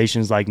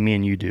conversations like me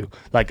and you do?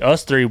 Like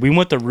us three, we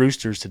went to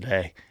Roosters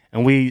today,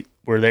 and we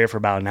were there for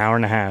about an hour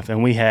and a half,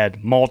 and we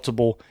had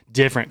multiple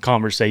different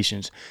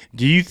conversations.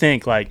 Do you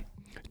think,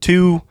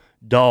 two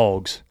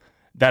dogs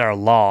that are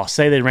lost,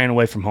 say they ran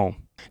away from home,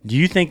 do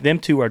you think them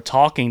two are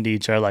talking to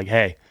each other like,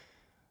 hey,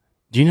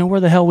 do you know where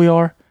the hell we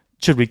are?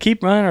 Should we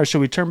keep running or should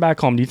we turn back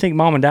home? Do you think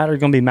mom and dad are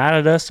going to be mad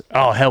at us?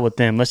 Oh, hell with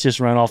them. Let's just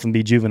run off and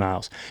be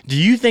juveniles. Do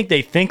you think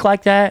they think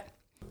like that?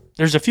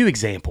 There's a few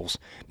examples.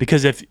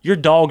 Because if your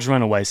dogs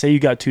run away, say you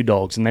got two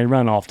dogs and they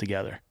run off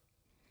together,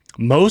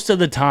 most of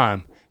the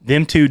time,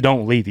 them two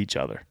don't leave each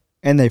other.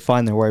 And they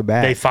find their way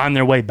back. They find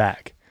their way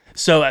back.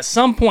 So at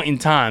some point in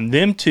time,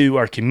 them two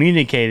are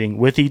communicating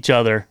with each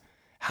other.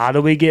 How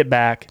do we get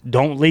back?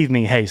 Don't leave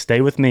me. Hey,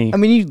 stay with me. I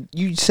mean,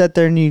 you sit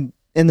there and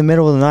in the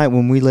middle of the night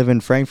when we live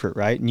in Frankfurt,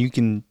 right? And you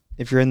can,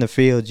 if you're in the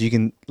fields, you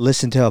can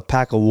listen to a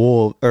pack of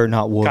wolves, or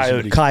not wolves,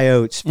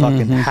 coyotes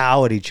fucking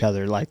howl at each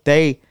other. Like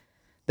they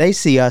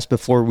see us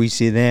before we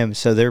see them.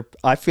 So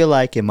I feel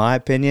like, in my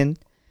opinion,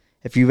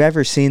 if you've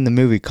ever seen the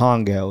movie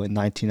Congo in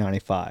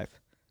 1995,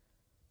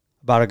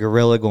 about a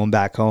gorilla going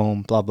back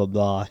home, blah, blah,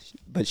 blah,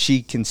 but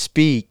she can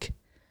speak.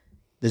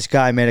 This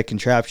guy made a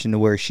contraption to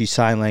where she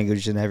sign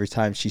language, and every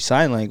time she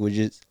sign language,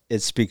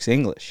 it speaks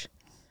English.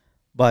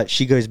 But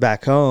she goes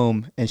back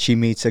home, and she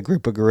meets a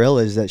group of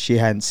gorillas that she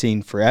hadn't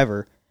seen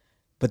forever,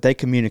 but they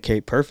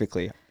communicate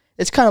perfectly.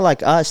 It's kind of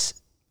like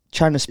us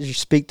trying to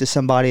speak to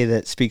somebody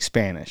that speaks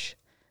Spanish.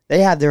 They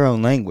have their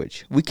own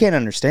language. We can't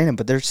understand them,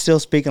 but they're still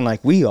speaking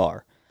like we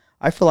are.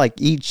 I feel like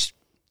each,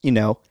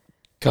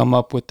 come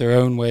up with their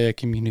own way of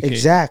communicating.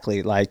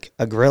 Exactly. Like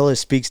a gorilla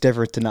speaks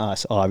different than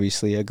us,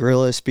 obviously. A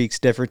gorilla speaks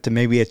different to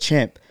maybe a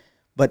chimp.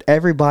 But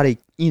everybody,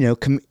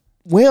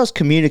 whales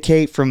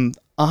communicate from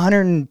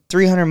 100,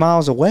 300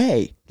 miles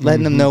away,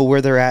 letting them know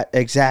where they're at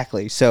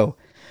exactly. So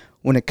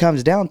when it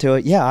comes down to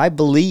it, yeah, I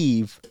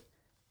believe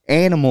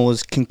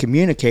animals can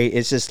communicate.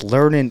 It's just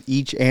learning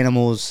each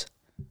animal's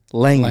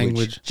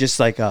language, just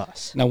like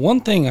us. Now,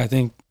 one thing I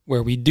think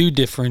where we do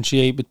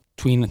differentiate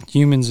between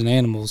humans and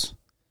animals,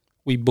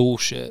 we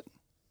bullshit.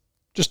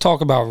 Just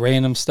talk about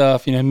random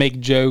stuff,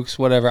 make jokes,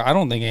 whatever. I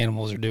don't think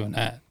animals are doing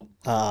that.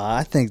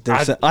 I think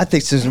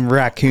there's some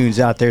raccoons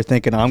out there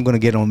thinking, I'm going to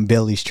get on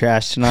Billy's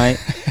trash tonight.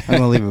 I'm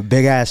going to leave a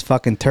big ass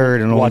fucking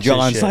turd, and old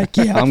John's like,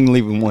 yeah, I'm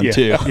leaving one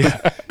too.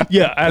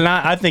 Yeah, and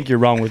I think you're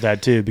wrong with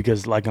that too,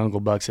 because like Uncle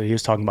Buck said, he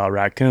was talking about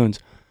raccoons.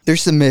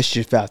 There's some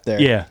mischief out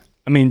there. Yeah,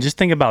 I mean, just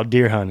think about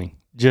deer hunting.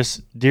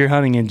 Just deer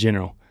hunting in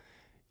general.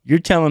 You're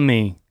telling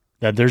me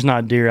that there's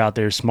not deer out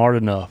there smart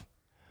enough.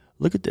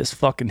 Look at this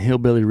fucking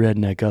hillbilly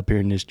redneck up here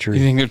in this tree.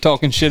 You think they're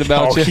talking shit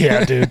about you? Oh,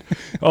 yeah, dude.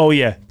 Oh,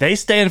 yeah. They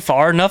stand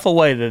far enough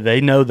away that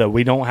they know that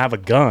we don't have a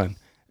gun.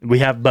 We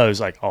have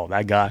bows. Like, oh,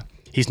 that guy,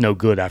 he's no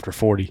good after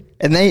 40.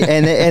 And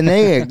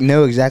they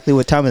know exactly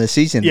what time of the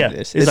season it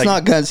is. It's like,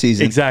 not gun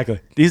season. Exactly.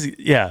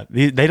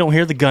 They don't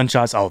hear the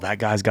gunshots. Oh, that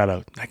guy's got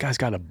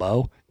a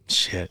bow.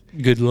 Shit.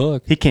 Good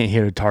luck. He can't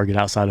hit a target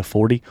outside of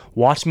 40.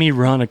 Watch me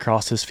run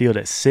across this field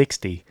at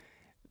 60.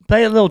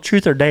 Play a little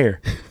truth or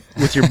dare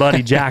with your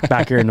buddy Jack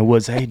back here in the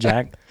woods. Hey,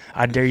 Jack,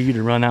 I dare you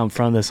to run out in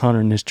front of this hunter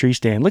in this tree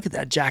stand. Look at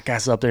that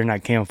jackass up there in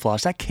that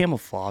camouflage. That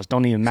camouflage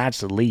don't even match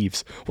the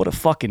leaves. What a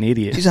fucking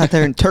idiot. He's out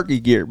there in turkey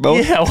gear, bro.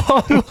 Yeah,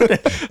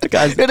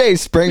 it ain't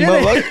spring,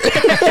 motherfucker.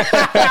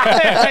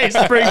 It ain't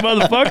spring,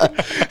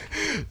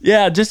 motherfucker.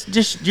 Yeah,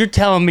 just you're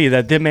telling me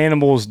that them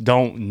animals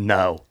don't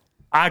know.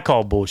 I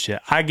call bullshit.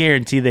 I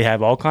guarantee they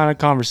have all kind of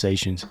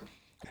conversations.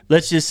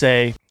 Let's just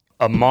say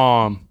a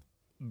mom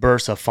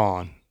births a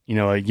fawn,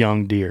 a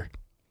young deer.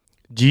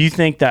 Do you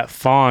think that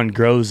fawn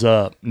grows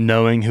up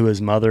knowing who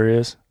his mother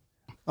is?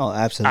 Oh,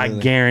 absolutely.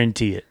 I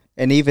guarantee it.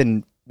 And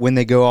even when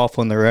they go off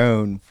on their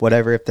own,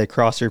 whatever, if they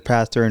cross their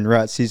path during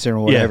rut season or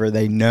whatever,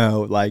 they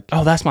know, like,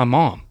 oh, that's my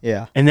mom.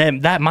 Yeah. And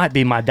then that might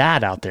be my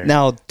dad out there.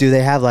 Now, do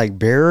they have like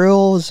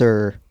burials,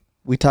 or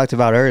we talked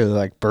about earlier,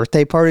 like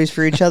birthday parties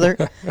for each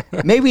other?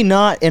 Maybe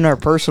not in our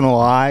personal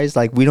eyes.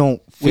 Like we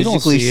don't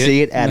physically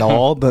see it at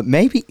all, but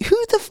maybe who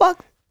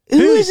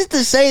is it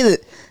to say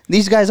that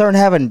these guys aren't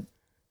having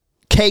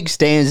cake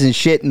stands and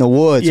shit in the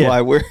woods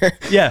while we're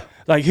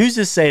like who's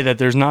to say that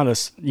there's not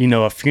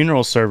a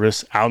funeral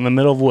service out in the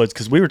middle of the woods?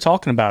 Because we were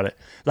talking about it.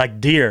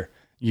 Like deer,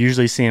 you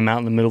usually see them out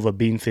in the middle of a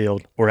bean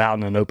field or out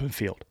in an open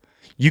field.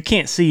 You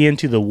can't see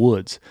into the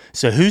woods.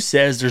 So who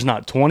says there's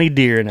not 20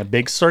 deer in a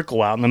big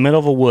circle out in the middle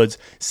of the woods?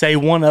 Say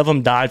one of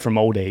them died from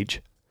old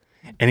age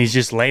and he's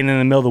just laying in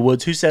the middle of the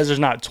woods. Who says there's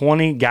not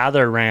 20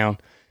 gather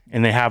around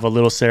and they have a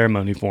little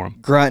ceremony for him?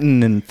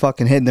 Grunting and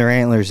fucking hitting their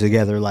antlers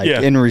together, like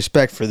in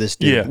respect for this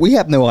dude. Yeah. We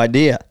have no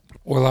idea.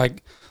 Or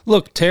like,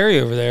 look, Terry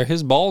over there,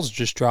 his balls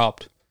just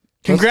dropped.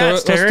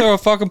 Congrats, Terry. Let's throw a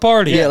fucking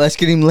party. Yeah, let's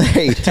get him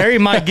laid. Terry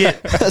might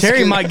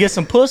get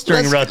some puss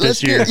during rut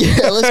this year.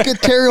 Let's get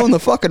Terry on the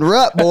fucking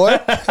rut, boy.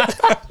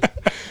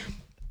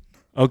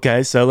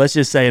 Okay, so let's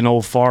just say an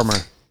old farmer.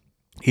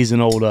 He's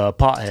an old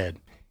pothead.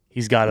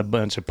 He's got a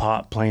bunch of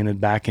pot planted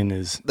back in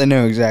his... They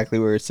know exactly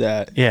where it's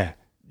at. Yeah.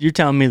 You're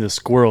telling me the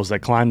squirrels that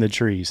climb the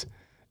trees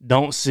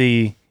don't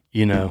see,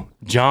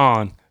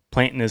 John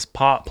planting his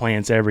pot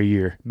plants every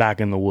year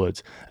back in the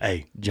woods.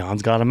 Hey,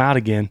 John's got them out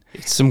again.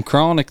 It's some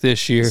chronic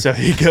this year. So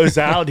he goes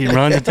out, he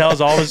runs and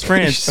tells all his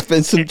friends.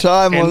 Spend some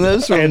time on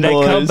this one, and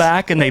boys. They come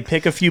back and they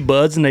pick a few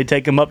buds and they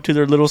take them up to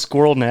their little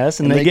squirrel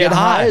nest and they get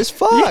high as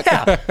fuck.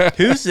 Yeah.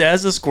 Who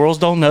says the squirrels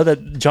don't know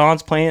that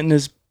John's planting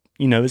his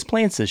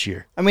plants this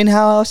year? I mean,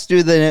 how else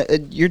do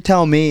they? You're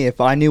telling me if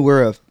I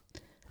knew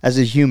as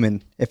a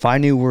human, if I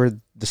knew where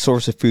the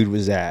source of food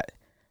was at,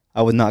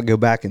 I would not go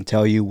back and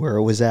tell you where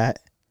it was at.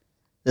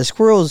 The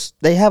squirrels,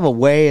 they have a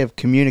way of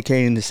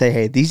communicating to say,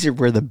 hey, these are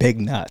where the big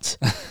nuts.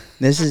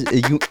 This is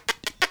you.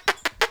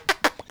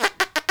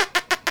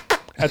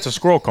 That's a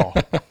squirrel call.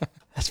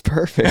 That's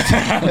perfect.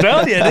 I'm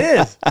telling you,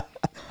 it is.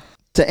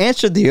 To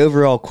answer the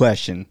overall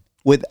question,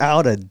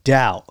 without a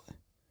doubt,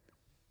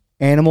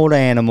 animal to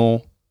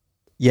animal,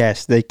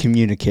 yes, they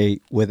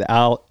communicate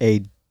without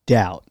a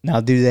doubt. Now,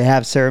 do they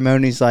have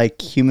ceremonies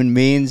like human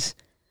beings?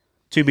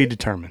 To be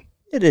determined.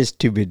 It is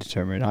to be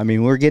determined. I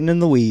mean, we're getting in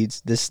the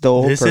weeds. This is the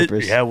whole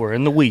purpose. We're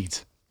in the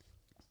weeds.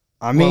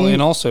 I mean, well,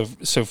 and also,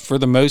 so for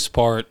the most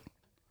part,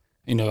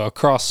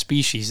 across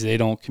species, they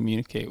don't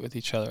communicate with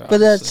each other. but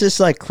that's just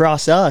like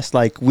cross us.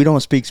 Like, we don't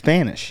speak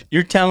Spanish.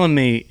 You're telling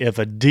me if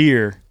a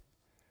deer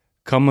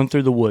coming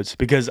through the woods,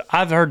 because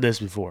I've heard this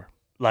before,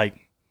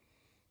 like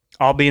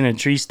I'll be in a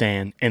tree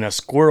stand and a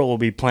squirrel will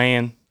be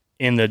playing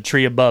in the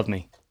tree above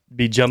me,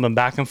 be jumping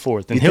back and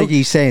forth. And You think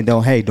he's saying,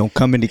 don't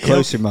come any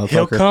closer, he'll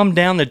motherfucker. come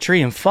down the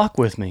tree and fuck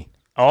with me.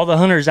 All the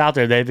hunters out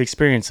there, they've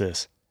experienced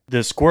this.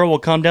 The squirrel will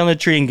come down the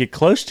tree and get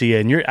close to you,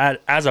 and you're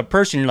as a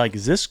person, you're like,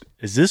 is this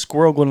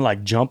squirrel going to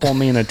like jump on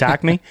me and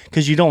attack me?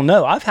 Because you don't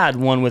know. I've had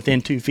one within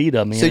 2 feet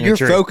of me. So in a your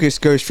tree. focus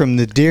goes from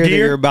the deer that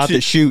you're about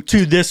to shoot.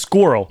 to this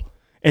squirrel,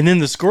 and then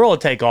the squirrel will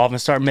take off and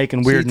start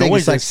making So weird you think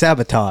noises. it's like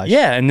sabotage.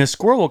 Yeah, and the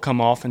squirrel will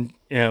come off and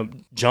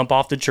jump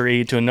off the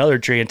tree to another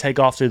tree and take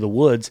off through the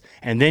woods,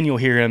 and then you'll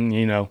hear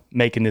him,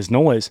 making his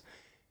noise.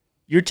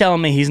 You're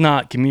telling me he's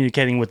not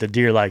communicating with the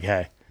deer like,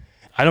 hey,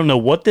 I don't know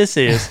what this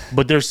is,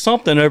 but there's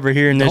something over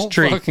here in this Don't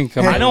tree. fucking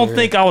come I over don't here.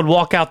 think I would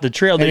walk out the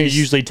trail that you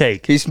usually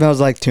take. He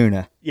smells like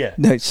tuna. Yeah.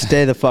 No,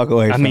 stay the fuck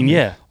away I from mean, him.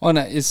 yeah. Well,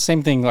 no, it's the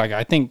same thing. Like,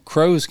 I think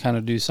crows kind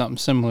of do something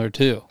similar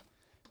too.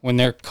 When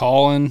they're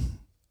calling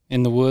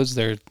in the woods,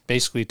 they're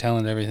basically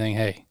telling everything,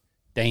 hey,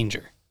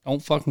 danger.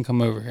 Don't fucking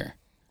come over here.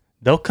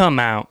 They'll come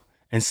out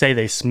and say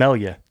they smell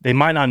you. They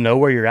might not know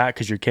where you're at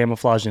because you're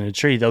camouflaged in a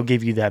tree. They'll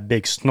give you that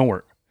big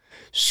snort,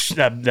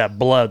 that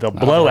blow. They'll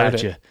blow heard at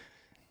it. you.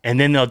 And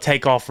then they'll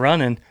take off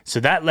running. So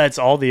that lets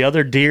all the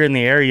other deer in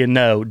the area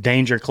know,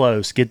 danger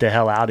close, get the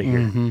hell out of here.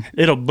 Mm-hmm.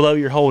 It'll blow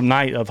your whole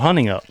night of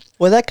hunting up.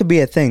 Well, that could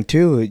be a thing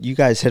too. You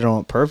guys hit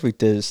on it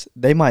perfect. Is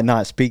they might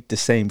not speak the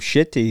same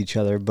shit to each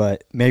other,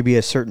 but maybe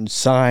a certain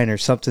sign or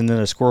something that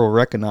a squirrel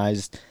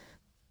recognized.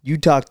 You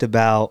talked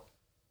about,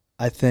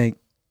 I think,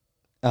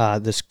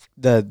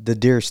 the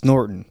deer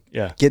snorting,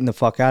 Yeah. getting the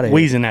fuck out of here.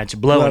 Wheezing at you,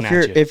 blowing Well,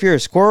 at you. if you're a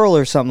squirrel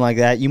or something like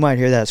that, you might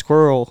hear that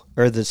squirrel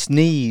or the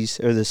sneeze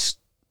or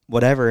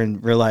whatever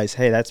and realize,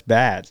 hey, that's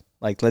bad.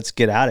 Like, let's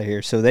get out of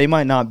here. So they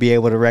might not be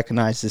able to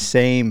recognize the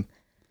same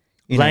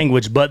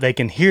language, but they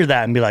can hear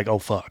that and be like, oh,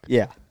 fuck.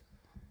 Yeah,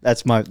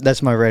 that's my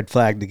red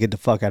flag to get the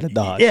fuck out of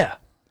Dodge. Yeah.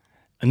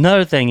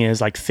 Another thing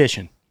is like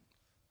fishing.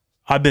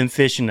 I've been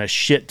fishing a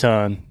shit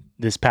ton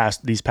these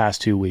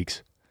past 2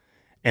 weeks.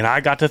 And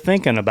I got to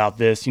thinking about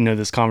this,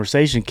 this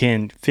conversation.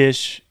 Can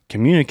fish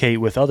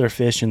communicate with other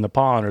fish in the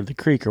pond or the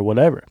creek or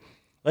whatever?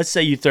 Let's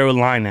say you throw a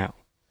line out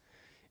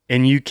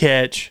and you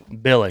catch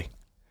Billy,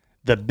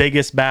 the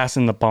biggest bass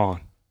in the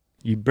pond.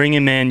 You bring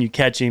him in, you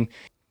catch him,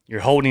 you're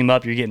holding him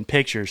up, you're getting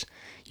pictures.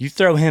 You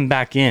throw him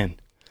back in.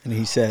 And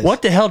he says,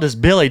 What the hell does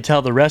Billy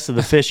tell the rest of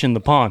the fish in the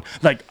pond?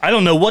 Like, I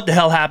don't know what the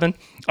hell happened.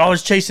 I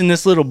was chasing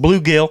this little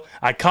bluegill.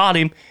 I caught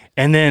him,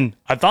 and then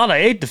I thought I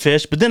ate the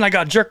fish, but then I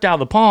got jerked out of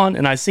the pond,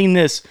 and I seen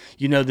this,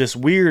 this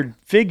weird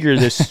figure.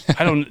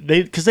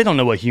 Because they don't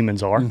know what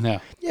humans are. No.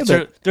 Yeah, So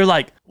but they're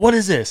like, what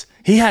is this?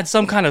 He had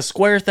some kind of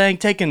square thing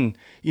taken,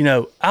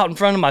 out in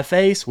front of my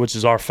face, which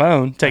is our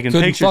phone, taking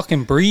Couldn't pictures.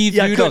 fucking breathe,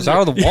 Yeah, I dude. I was couldn't-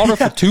 out of the water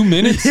for 2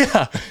 minutes.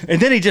 Yeah.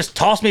 And then he just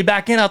tossed me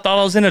back in. I thought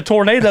I was in a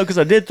tornado because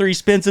I did 3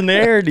 spins in the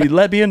air and he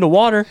let me into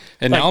water.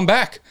 And now I'm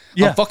back.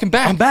 Yeah, I'm fucking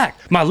back. I'm back.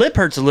 My lip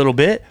hurts a little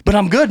bit, but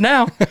I'm good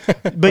now.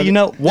 But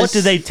what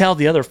do they tell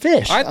the other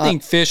fish? I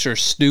think fish are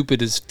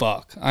stupid as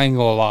fuck. I ain't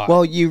gonna lie.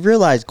 well, you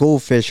realize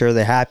goldfish are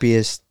the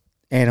happiest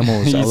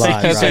animals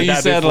alive, That's what right? you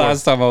that said before.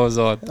 last time I was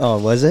on. Oh,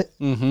 was it?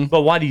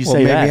 But why do you Well, say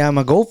maybe that? I'm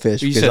a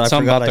goldfish You because said I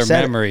something forgot about I their said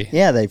it. memory.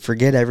 Yeah, they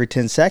forget every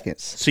 10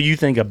 seconds. So you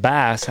think a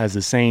bass has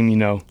the same,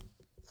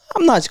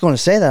 I'm not going to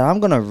say that. I'm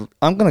going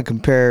to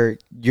compare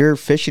your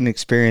fishing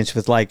experience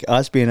with like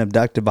us being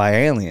abducted by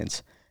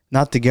aliens.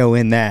 Not to go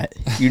in that,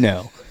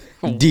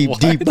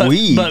 deep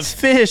weeds. but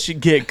fish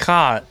get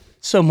caught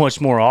so much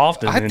more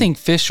often. I think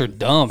fish are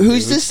dumb.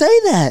 Who's dude. to say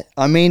that?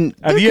 I mean,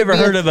 Have there you could ever be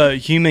heard of a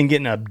human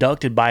getting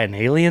abducted by an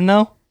alien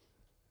though?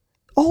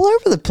 all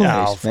over the place,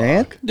 Oh,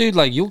 man? fuck. Dude,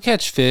 like you'll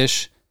catch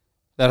fish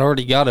that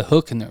already got a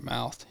hook in their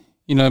mouth.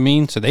 You know what I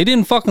mean? So they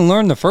didn't fucking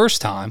learn the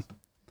first time.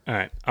 All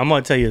right, I'm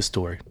going to tell you a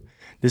story.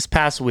 This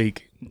past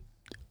week,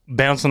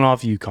 bouncing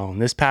off Yukon,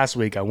 this past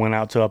week I went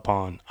out to a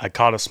pond. I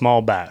caught a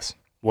small bass,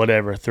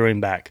 whatever, threw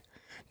him back.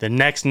 The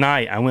next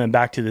night, I went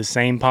back to the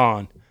same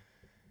pond,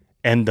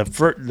 and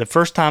the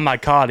first time I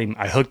caught him,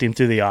 I hooked him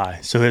through the eye,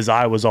 so his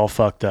eye was all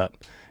fucked up.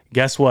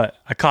 Guess what?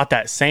 I caught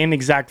that same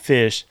exact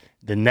fish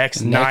the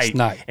next night,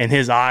 and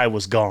his eye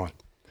was gone.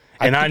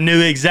 And I knew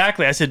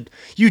exactly. I said,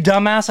 "You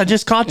dumbass! I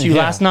just caught you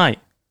Yeah. last night."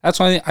 That's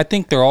why I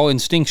think they're all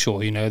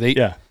instinctual.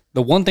 Yeah.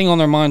 The one thing on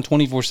their mind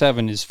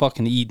 24/7 is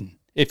fucking eating.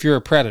 If you're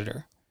a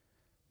predator,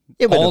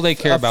 Yeah, but all they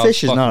care about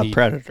fish is is not fucking a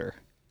predator.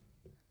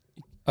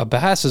 a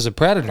bass is a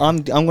predator.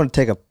 I'm going to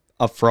take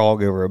a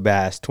frog over a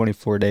bass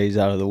 24 days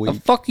out of the the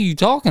week. fuck are you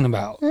talking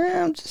about?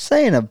 I'm just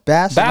saying a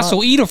bass. Bass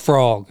will eat a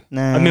frog.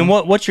 Nah, I mean,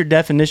 what's your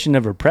definition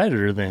of a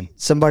predator then?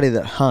 somebody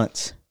that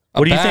hunts.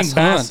 What do you think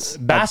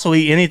bass will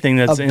eat anything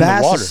that's in the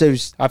water?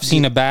 I've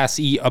seen a bass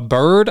eat a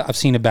bird. I've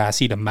seen a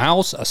bass eat a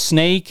mouse, a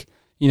snake.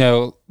 You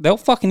know, they'll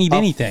fucking eat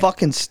anything.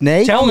 Fucking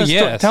snake? Tell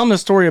them the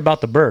story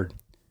about the bird.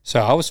 So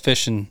I was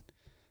fishing,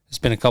 it's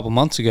been a couple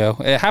months ago.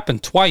 It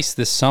happened twice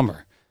this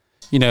summer.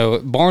 You know,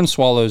 barn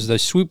swallows, they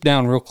swoop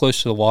down real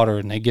close to the water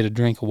and they get a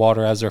drink of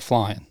water as they're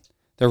flying.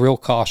 They're real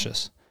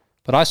cautious.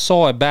 But I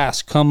saw a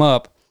bass come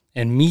up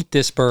and meet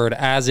this bird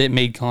as it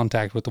made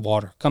contact with the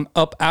water. Come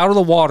up out of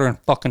the water and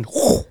fucking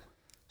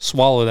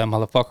swallow that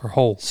motherfucker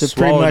whole. So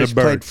pretty much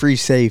played free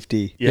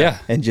safety. Yeah.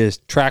 And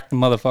just track the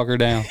motherfucker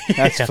down.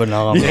 That's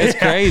phenomenal. It's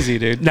crazy,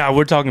 dude. Now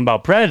we're talking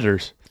about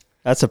predators.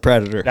 That's a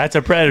predator. That's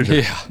a predator.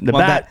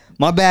 Yeah.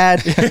 My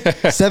bad.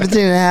 17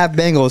 and a half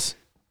Bengals.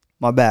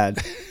 My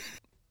bad.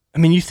 I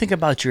mean, you think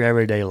about your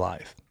everyday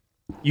life.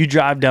 You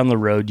drive down the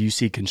road, you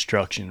see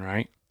construction,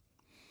 right?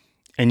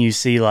 And you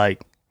see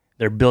like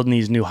they're building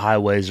these new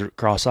highways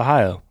across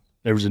Ohio.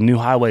 There was a new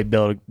highway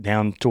built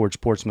down towards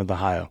Portsmouth,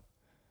 Ohio.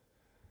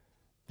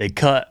 They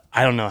cut,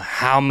 I don't know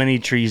how many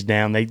trees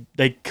down.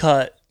 They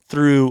cut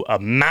through a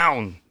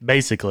mountain,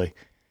 basically.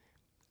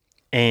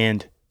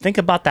 And think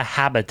about the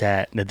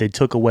habitat that they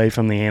took away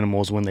from the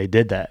animals when they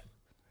did that.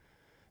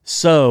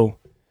 So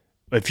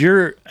if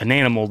you're an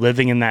animal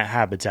living in that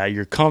habitat,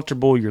 you're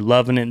comfortable, you're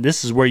loving it,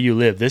 this is where you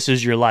live, this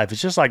is your life.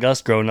 It's just like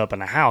us growing up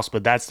in a house,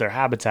 but that's their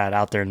habitat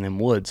out there in them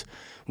woods.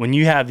 When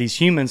you have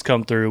these humans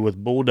come through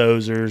with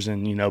bulldozers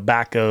and, you know,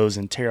 backhoes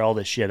and tear all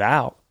this shit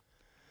out,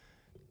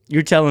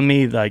 you're telling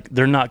me like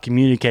they're not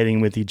communicating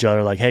with each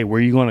other like, hey, where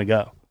are you going to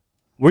go?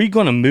 Where are you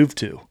going to move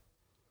to?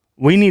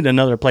 We need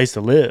another place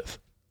to live.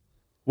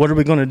 What are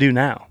we going to do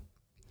now?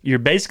 You're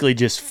basically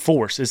just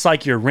forced. It's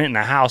like you're renting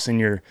a house and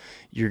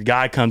your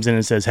guy comes in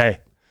and says, hey,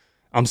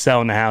 I'm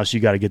selling the house. You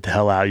got to get the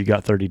hell out. You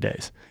got 30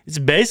 days. It's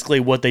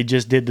basically what they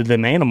just did to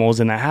them animals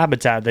in the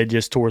habitat they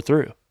just tore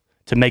through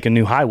to make a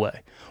new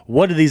highway.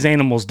 What do these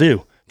animals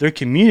do? They're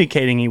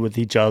communicating with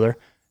each other.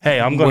 Hey,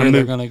 I'm going to move.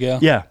 Where they're going to go?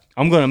 Yeah,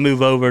 I'm going to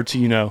move over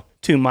to,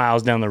 2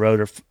 miles down the road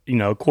or,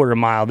 a quarter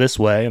mile this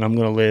way, and I'm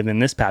going to live in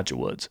this patch of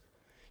woods.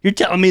 You're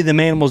telling me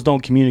them animals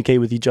don't communicate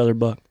with each other,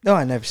 Buck? No,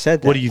 I never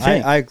said that. What do you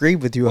think? I agree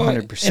with you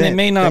 100%. And it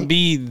may not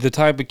be the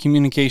type of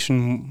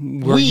communication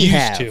we're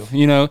used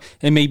to.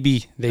 It may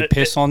be they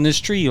piss on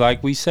this tree,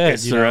 like we said.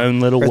 It's their own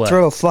little way. Or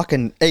throw a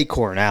fucking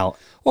acorn out.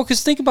 Well,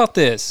 because think about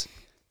this.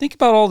 Think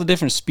about all the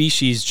different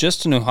species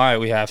just in Ohio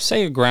we have.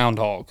 Say a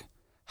groundhog.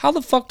 How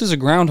the fuck does a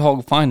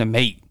groundhog find a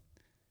mate?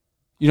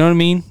 You know what I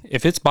mean?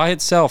 If it's by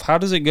itself, how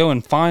does it go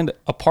and find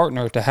a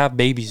partner to have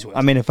babies with?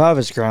 I mean, if I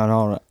was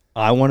groundhog,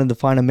 I wanted to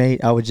find a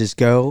mate, I would just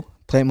go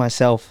plant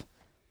myself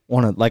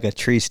on a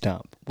tree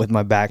stump with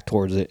my back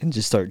towards it and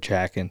just start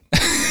tracking.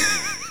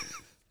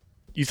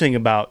 You think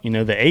about,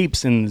 the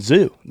apes in the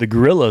zoo, the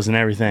gorillas and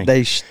everything.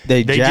 They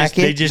jack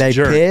it, they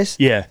piss,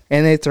 yeah,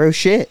 and they throw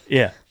shit.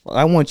 Yeah.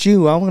 I want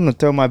you. I'm going to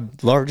throw my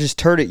largest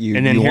turd at you.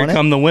 And then here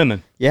come the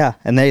women. Yeah,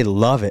 and they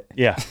love it.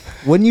 Yeah.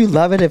 Wouldn't you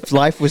love it if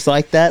life was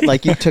like that?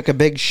 Like you took a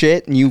big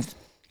shit and you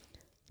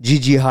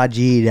Gigi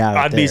Hadid out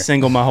I'd be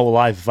single my whole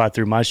life if I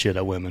threw my shit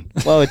at women.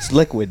 Well, it's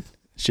liquid.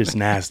 It's just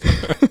nasty.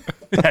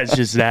 That's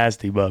just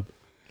nasty, bub.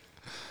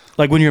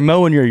 Like when you're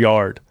mowing your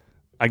yard.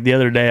 Like the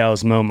other day I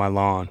was mowing my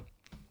lawn.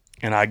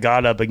 And I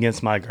got up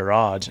against my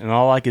garage, and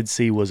all I could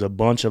see was a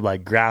bunch of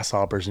like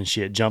grasshoppers and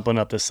shit jumping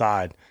up the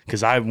side.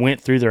 Because I went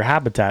through their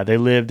habitat. They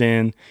lived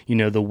in,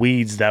 the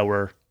weeds that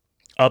were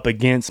up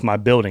against my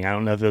building. I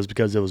don't know if it was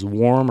because it was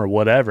warm or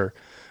whatever.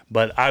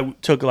 But I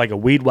took like a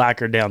weed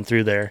whacker down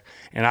through there,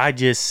 and I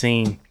just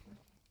seen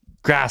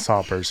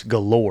grasshoppers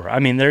galore. I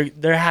mean,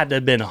 there had to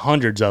have been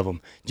hundreds of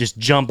them just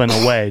jumping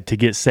away to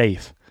get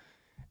safe.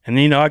 And,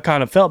 I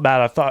kind of felt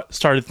bad.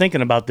 Started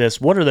thinking about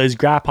this. What are those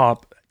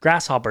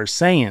grasshoppers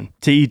saying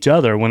to each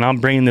other when I'm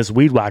bringing this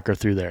weed whacker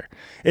through there?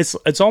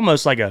 It's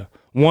almost like a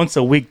once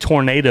a week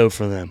tornado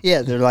for them.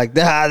 Yeah, they're like,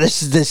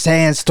 this is the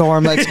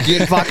sandstorm. Let's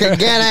fucking get it.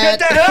 Get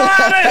the hell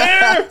out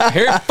of here!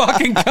 Here it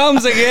fucking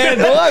comes again.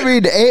 Well, I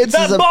mean, Ants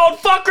that bald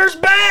fucker's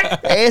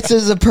back. Ants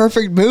is a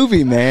perfect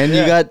movie, man.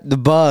 Yeah. You got the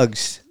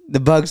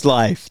Bug's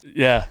Life.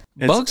 Yeah.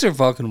 Bugs are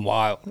fucking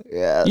wild.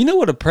 Yeah. You know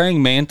what a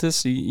praying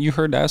mantis, you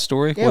heard that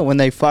story? Yeah, when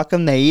they fuck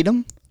them, they eat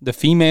them. The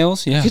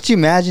females, yeah. Could you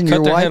imagine Cut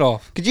your their wife? head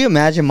off. Could you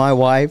imagine my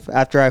wife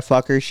after I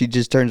fuck her? She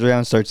just turns around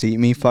and starts eating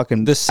me.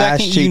 Fucking the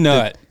second you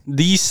nut.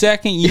 The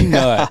second you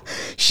nut.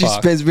 She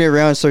spins me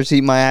around and starts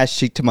eating my ass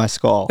cheek to my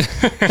skull.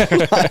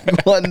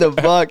 Like, what the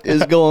fuck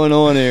is going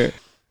on here?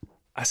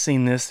 I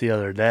seen this the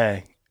other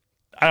day.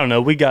 I don't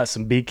know. We got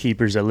some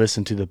beekeepers that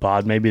listen to the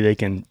pod. Maybe they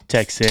can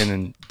text in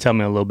and tell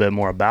me a little bit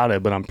more about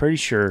it. But I'm pretty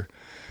sure,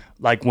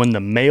 like when the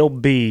male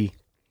bee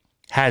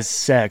has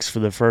sex for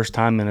the first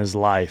time in his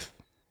life,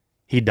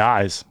 he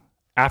dies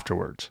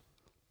afterwards.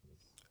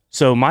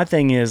 So my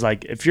thing is,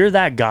 like, if you're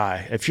that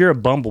guy, if you're a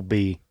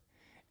bumblebee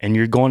and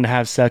you're going to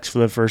have sex for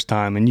the first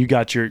time and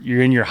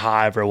you're in your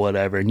hive or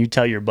whatever, and you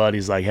tell your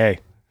buddies like, hey,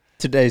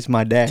 today's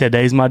my day.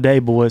 Today's my day,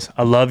 boys.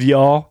 I love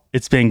y'all.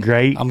 It's been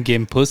great. I'm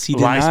getting pussy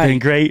Life's tonight. been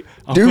great.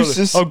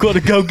 Deuces. I'm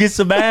gonna go get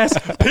some ass.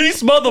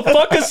 Peace,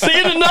 motherfucker. See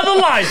you in another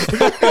life.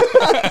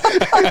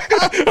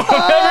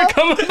 I'm never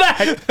coming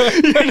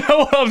back. You know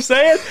what I'm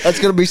saying? That's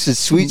gonna be some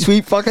sweet,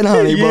 sweet fucking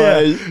honey,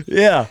 Yeah, boy.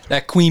 yeah,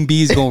 That queen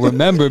bee's gonna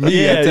remember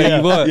me. I tell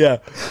you what. yeah.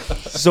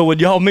 So when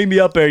y'all meet me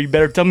up there, you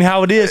better tell me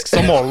how it is, because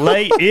I'm gonna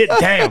lay it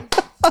down.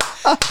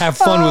 Have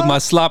fun with my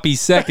sloppy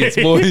seconds,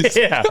 boys.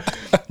 Yeah.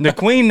 The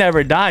queen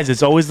never dies.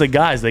 It's always the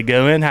guys. They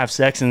go in, have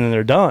sex, and then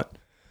they're done.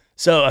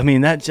 So I mean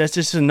that's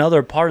just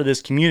another part of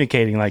this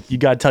communicating. Like you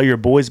gotta tell your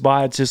boys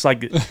bye. It's just like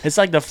the final It's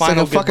like a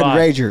fucking goodbye.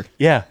 rager.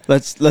 Yeah.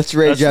 Let's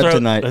rage out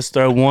tonight. Let's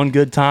throw one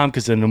good time,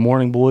 because in the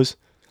morning, boys,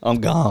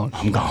 I'm gone.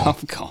 I'm gone. Oh,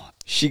 God.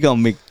 She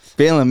gonna be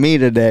feeling me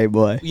today,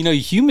 boy. You know,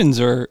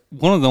 humans are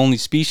one of the only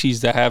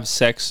species that have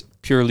sex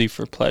purely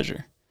for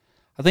pleasure.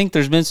 I think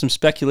there's been some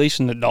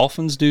speculation that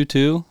dolphins do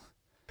too.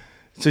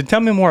 So tell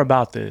me more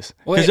about this.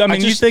 Because Well, I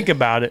mean, you think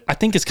about it. I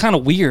think it's kind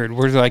of weird.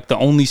 We're like the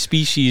only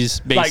species,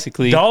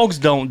 basically. Like, dogs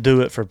don't do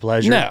it for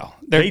pleasure. No,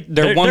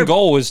 their one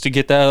goal is to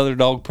get that other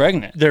dog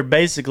pregnant. They're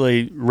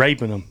basically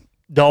raping them.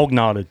 Dog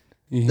knotted.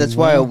 That's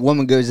why a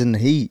woman goes in the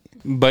heat.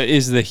 But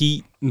is the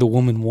heat the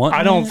woman want?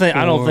 I don't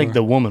think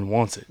the woman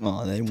wants it.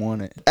 Oh, they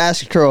want it.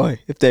 Ask Troy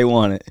if they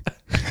want it.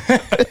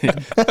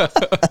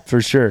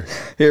 For sure.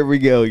 Here we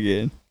go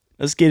again.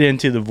 Let's get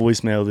into the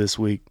voicemail this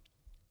week.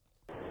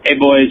 Hey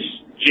boys,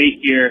 Jake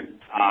here.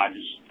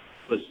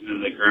 Just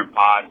listening to the current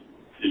pod.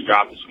 Just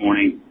dropped this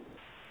morning.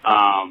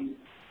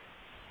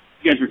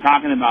 You guys were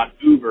talking about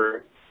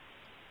Uber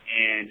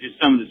and just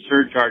some of the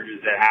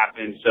surcharges that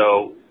happen.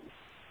 So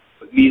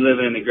with me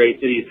living in the great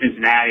city of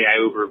Cincinnati,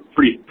 I Uber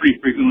pretty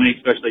frequently,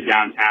 especially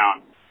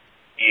downtown.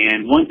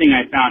 And one thing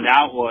I found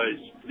out was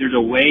there's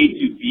a way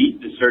to beat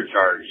the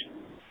surcharge.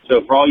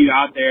 So for all you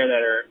out there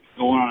that are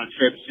going on a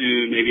trip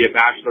soon, maybe a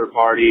bachelor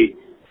party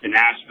to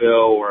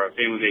Nashville or a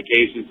family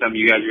vacation, some of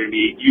you guys are going to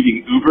be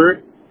using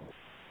Uber,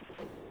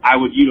 I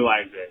would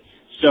utilize this.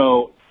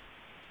 So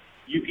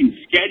you can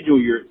schedule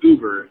your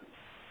Uber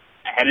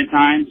ahead of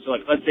time. So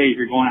like, let's say if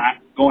you're going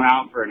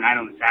out for a night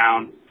on the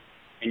town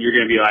and you're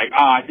going to be like,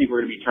 oh, I think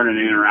we're going to be turning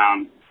in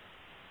around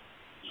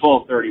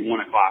 12:30, 1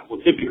 o'clock.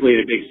 Well, typically in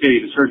a big city,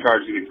 the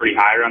surcharge is going to be pretty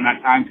high around that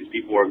time because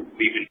people are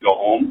leaving to go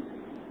home.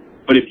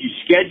 But if you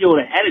schedule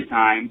it ahead of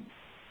time,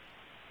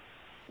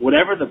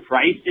 whatever the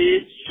price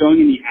is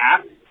showing in the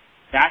app,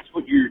 that's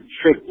what your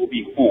trip will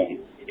be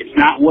home. It's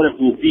not what it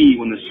will be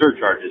when the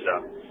surcharge is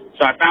up.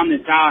 So I found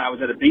this out. I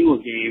was at a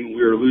Bengals game, and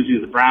we were losing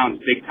to the Browns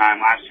big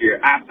time last year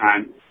at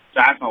halftime.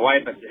 So I asked my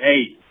wife, I said,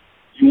 hey,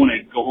 do you want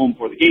to go home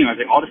for the game? I was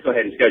like, I'll just go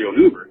ahead and schedule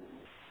an Uber.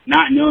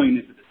 Not knowing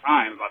this at the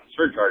time about the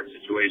surcharge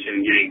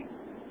situation and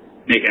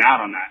making out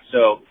on that.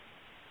 So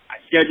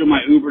I scheduled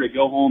my Uber to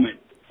go home at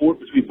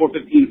between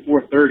 4:15 and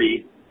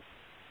 4:30,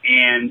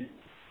 and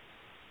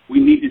we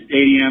leave the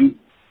stadium.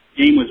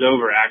 Game was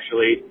over,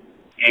 actually,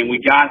 and we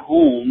got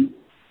home.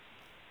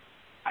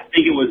 I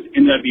think it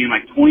ended up being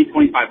like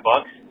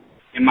 $20-25,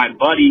 and my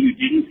buddy who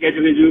didn't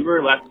schedule his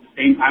Uber left at the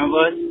same time of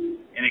us,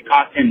 and it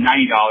cost him $90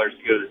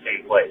 to go to the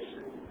same place.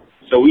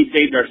 So we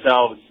saved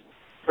ourselves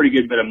a pretty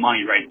good bit of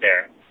money right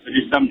there. So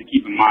just something to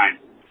keep in mind.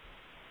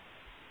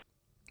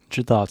 What's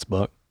your thoughts,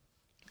 Buck?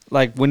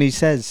 Like when he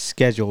says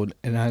scheduled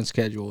and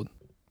unscheduled,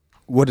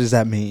 what does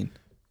that mean?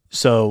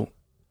 So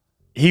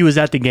he was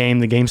at the game.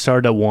 The game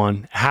started at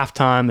 1.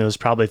 Halftime, it was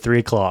probably 3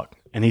 o'clock.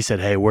 And he said,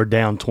 hey, we're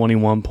down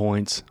 21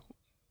 points.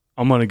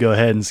 I'm going to go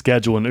ahead and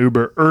schedule an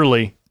Uber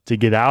early to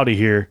get out of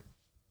here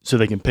so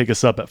they can pick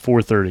us up at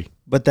 4:30.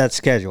 But that's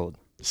scheduled.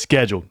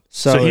 Scheduled.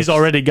 So So he's it's-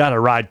 already got a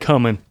ride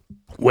coming,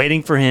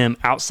 waiting for him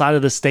outside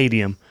of the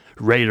stadium,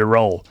 ready to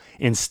roll.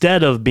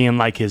 Instead of being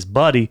like his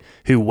buddy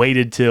who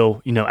waited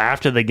till,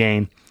 after the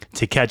game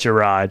to catch a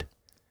ride.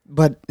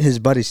 But his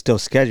buddy's still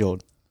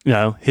scheduled.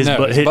 His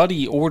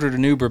buddy ordered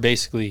an Uber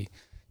basically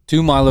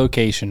to my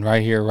location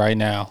right here, right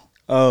now.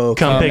 Oh,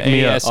 come pick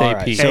me up. ASAP. All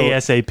right. So-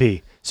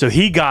 ASAP. So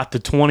he got the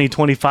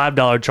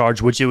 $20-25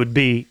 charge, which it would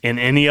be in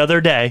any other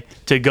day,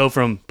 to go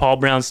from Paul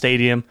Brown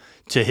Stadium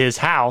to his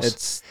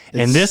house.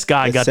 And this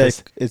guy got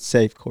safe, It's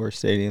Safe Course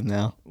Stadium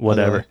now.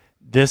 whatever.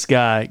 This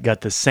guy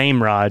got the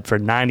same ride for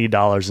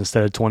 $90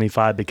 instead of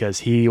 $25 because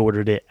he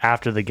ordered it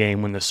after the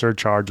game when the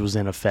surcharge was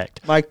in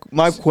effect.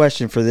 My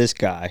question for this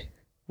guy: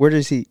 where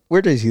does he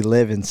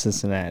live in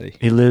Cincinnati?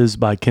 He lives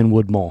by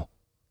Kenwood Mall.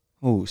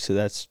 Oh, so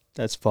that's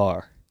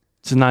far.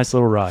 It's a nice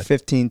little ride.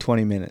 15,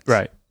 20 minutes.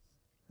 Right.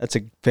 That's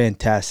a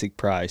fantastic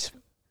price.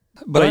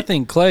 But I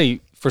think, Clay,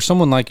 for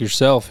someone like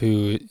yourself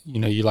who,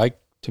 you like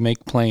to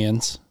make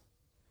plans,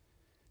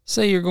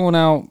 say you're going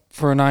out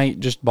for a night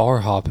just bar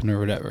hopping or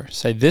whatever.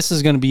 Say this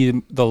is going to be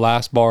the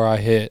last bar I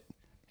hit,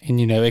 and,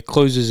 it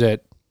closes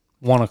at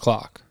 1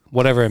 o'clock,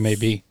 whatever it may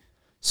be.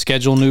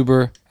 Schedule an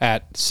Uber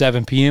at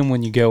 7 p.m.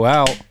 when you go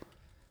out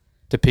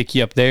to pick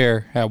you up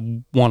there at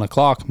 1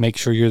 o'clock. Make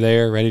sure you're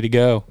there, ready to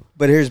go.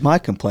 But here's my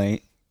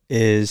complaint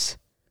is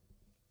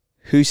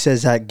who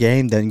says that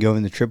game doesn't go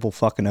into triple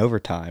fucking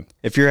overtime?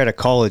 If you're at a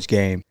college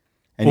game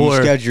and Or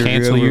you schedule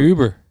Cancel your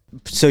Uber.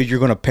 So you're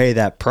going to pay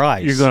that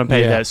price. You're going to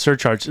pay that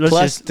surcharge.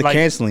 Plus the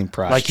canceling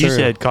price. Like you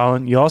said,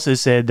 Colin, you also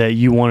said that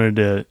you wanted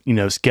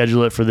to,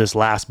 schedule it for this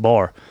last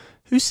bar.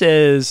 Who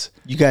says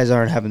you guys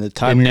aren't having the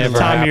time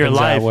of your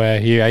life? That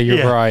way. Yeah,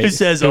 you're right. Who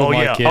says,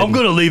 I'm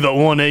going to leave at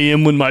 1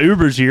 a.m. when my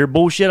Uber's here?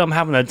 Bullshit, I'm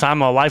having the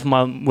time of my life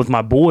with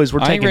my boys.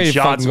 We're taking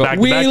shots back to back.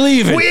 We ain't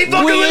leaving. We ain't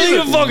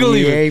fucking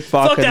leaving.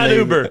 Fuck that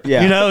Uber.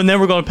 Yeah. And then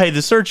we're going to pay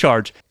the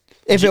surcharge.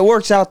 If it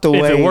works out the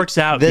way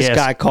this yes,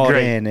 guy called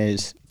great. in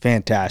is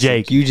fantastic.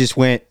 Jake. You just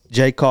went,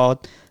 Jake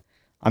called.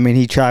 I mean,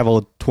 he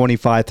traveled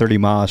 25, 30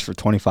 miles for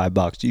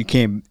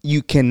 $25.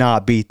 You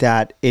cannot beat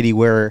that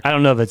anywhere. I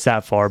don't know if it's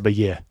that far, but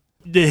yeah.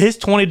 His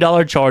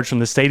 $20 charge from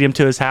the stadium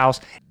to his house,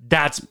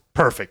 that's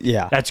perfect.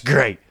 Yeah. That's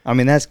great. I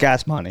mean, that's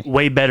gas money.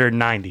 Way better than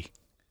 90.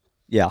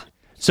 Yeah.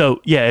 So,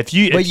 yeah,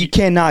 But you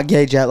cannot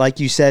gauge that. Like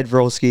you said,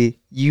 Vrolsky,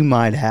 you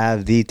might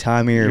have the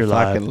time of your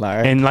fucking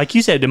life. And like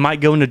you said, it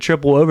might go into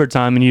triple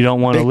overtime and you don't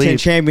want to leave. Big Ten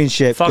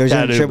championship goes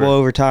into triple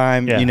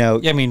overtime. Yeah.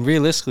 Yeah, I mean,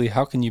 realistically,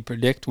 how can you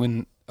predict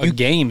when a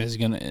game is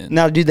going to end?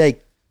 Now, do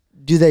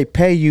they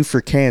pay you for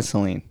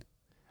canceling?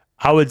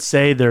 I would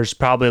say there's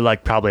probably a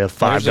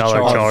 $5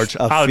 charge.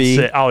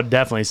 I would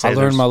definitely say I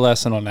learned my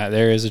lesson on that.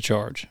 There is a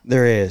charge.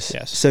 There is.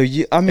 Yes. So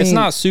it's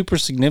not super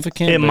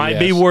significant. It might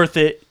be worth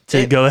it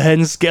to go ahead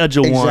and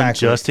schedule one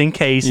just in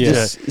case.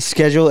 Just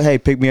schedule. Hey,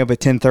 pick me up at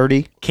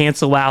 10:30.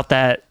 Cancel out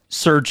that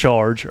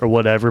surcharge or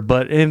whatever.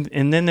 But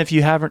and then if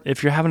you're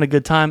having a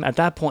good time at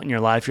that point in your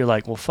life, you're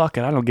like, well, fuck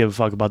it. I don't give a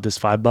fuck about this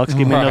 $5. Give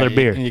me another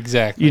beer.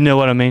 Exactly. You know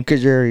what I mean?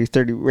 Because you're already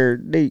 30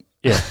 weird deep.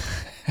 Yeah.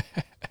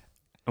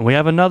 And we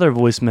have another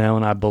voicemail,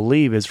 and I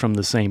believe it's from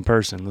the same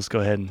person. Let's go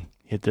ahead and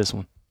hit this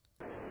one.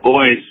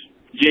 Boys,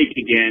 Jake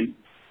again.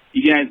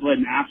 You guys lit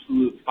an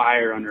absolute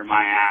fire under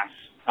my ass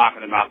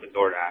talking about the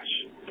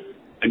DoorDash.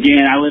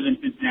 Again, I live in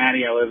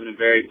Cincinnati. I live in a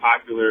very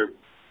popular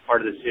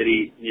part of the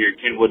city near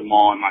Kenwood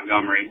Mall in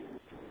Montgomery.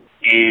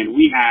 And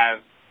we have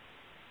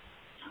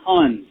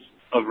tons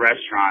of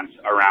restaurants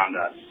around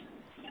us.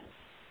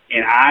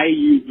 And I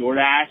use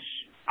DoorDash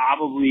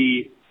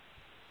probably,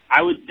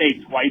 I would say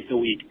twice a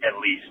week at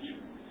least.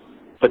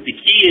 But the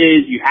key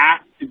is you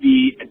have to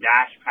be a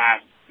Dash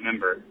Pass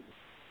member.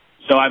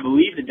 So I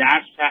believe the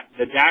Dash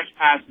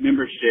Pass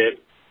membership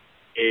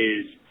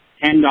is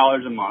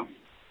 $10 a month.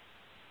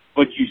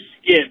 But you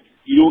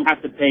don't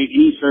have to pay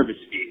any service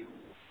fee.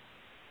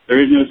 There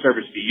is no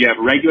service fee. You have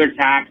regular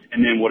tax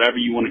and then whatever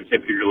you want to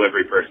tip your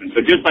delivery person.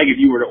 So just like if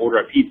you were to order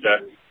a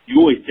pizza, you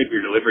always tip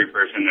your delivery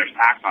person. There's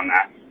tax on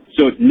that.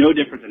 So it's no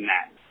different than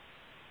that.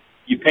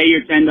 You pay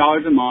your $10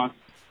 a month,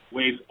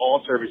 waives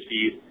all service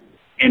fees.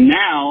 And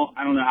now,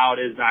 I don't know how it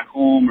is back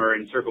home or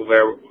in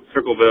Circleville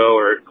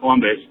or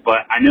Columbus,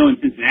 but I know in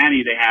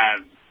Cincinnati they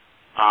have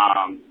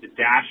the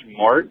Dash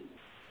Mart.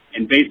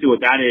 And basically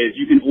what that is,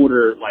 you can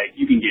order,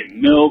 you can get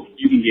milk,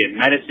 you can get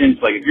medicines.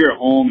 Like if you're at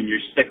home and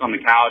you're sick on the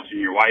couch and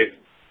your wife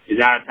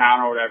is out of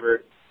town or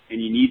whatever, and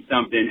you need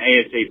something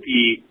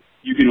ASAP,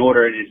 you can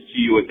order it and it's to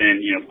you within,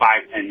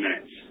 5-10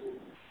 minutes.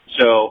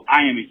 So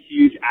I am a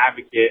huge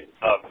advocate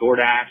of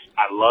DoorDash.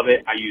 I love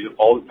it. I use it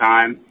all the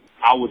time.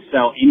 I would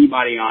sell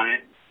anybody on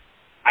it.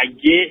 I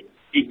get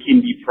it can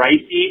be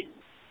pricey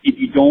if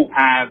you don't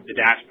have the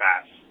Dash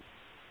Pass.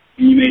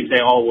 And you may say,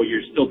 oh, well,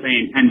 you're still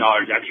paying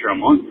 $10 extra a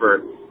month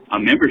for a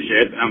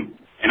membership. And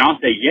I'll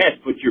say yes,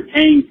 but you're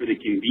paying for the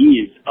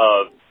convenience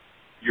of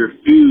your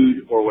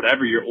food or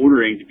whatever you're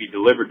ordering to be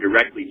delivered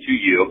directly to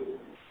you.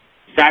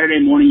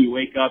 Saturday morning, you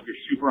wake up, you're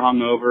super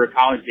hungover,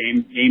 college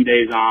game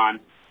day's on,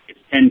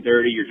 it's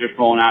 10:30, you're just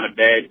rolling out of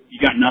bed,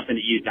 you got nothing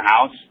to eat at the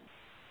house.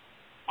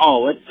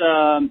 Oh, let's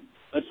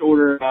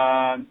order,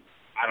 I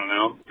don't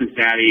know,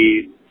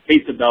 Cincinnati,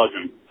 Taste of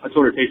Belgium. Let's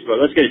order Taste of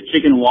Belgium. Let's get a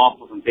chicken and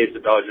waffle from Taste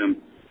of Belgium.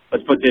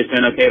 Let's put this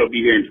in. Okay, it'll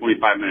be here in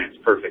 25 minutes.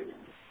 Perfect.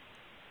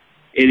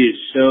 It is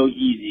so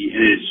easy,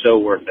 and it is so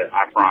worth it.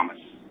 I promise.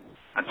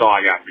 That's all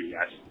I got for you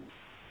guys.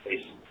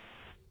 Peace.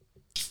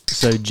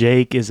 So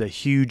Jake is a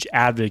huge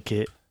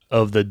advocate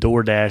of the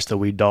DoorDash that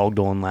we dogged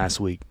on last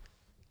week.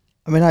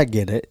 I mean, I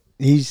get it.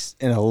 He's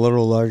in a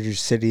little larger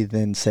city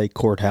than, say,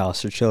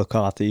 Courthouse or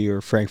Chillicothe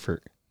or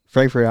Frankfort.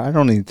 Frankfurt, I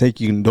don't even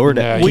think you can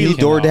DoorDash. No, we need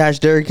DoorDash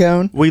Dairy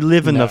Cone. We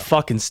live in the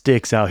fucking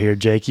sticks out here,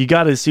 Jake. You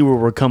got to see where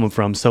we're coming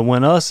from. So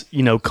when us,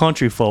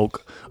 country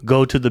folk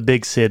go to the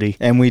big city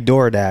and we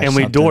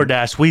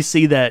DoorDash, we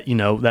see that,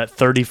 that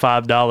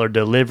 $35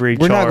 delivery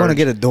charge. We're not going to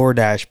get a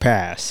DoorDash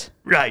pass.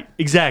 Right,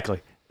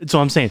 exactly. That's what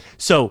I'm saying.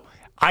 So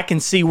I can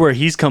see where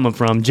he's coming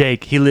from.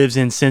 Jake, he lives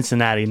in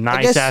Cincinnati,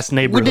 nice-ass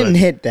neighborhood. We didn't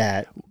hit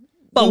that.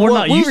 But we're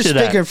not used to that. We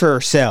were speaking for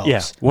ourselves.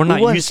 Yeah, we're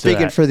not used to that. We weren't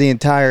speaking for the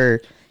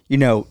entire,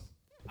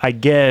 I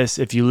guess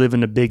if you live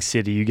in a big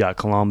city, you got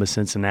Columbus,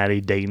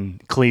 Cincinnati, Dayton,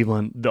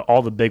 Cleveland,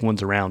 all the big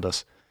ones around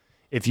us.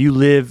 If you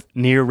live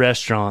near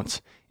restaurants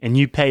and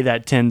you pay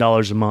that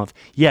 $10 a month,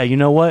 yeah, you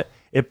know what?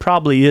 It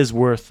probably is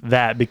worth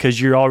that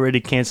because you're already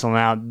canceling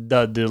out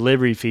the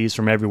delivery fees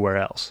from everywhere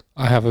else.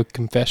 I have a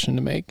confession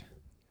to make.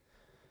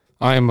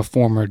 I am a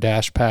former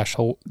Dash Pass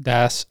holder.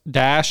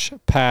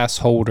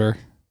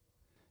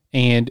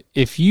 And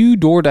if you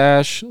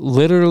DoorDash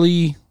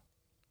literally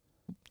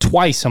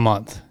twice a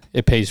month,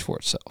 it pays for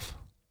itself.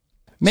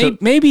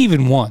 Maybe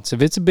even once.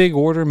 If it's a big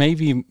order,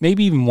 maybe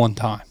even one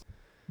time.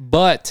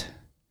 But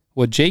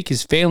what Jake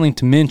is failing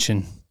to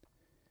mention,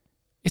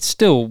 it's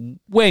still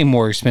way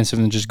more expensive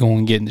than just going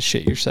and getting the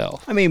shit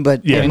yourself. I mean,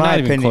 but in my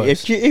opinion,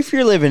 if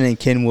you're living in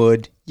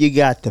Kenwood, you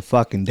got the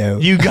fucking dough.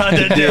 You got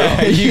the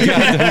dough. You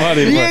got the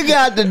money. You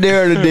got the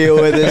dough to deal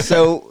with it.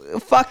 So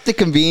fuck the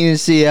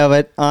conveniency of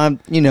it. I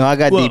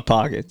got deep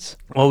pockets.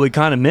 Well, we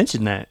kind of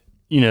mentioned that.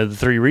 The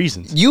 3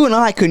 reasons. You and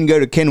I couldn't go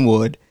to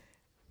Kenwood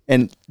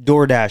and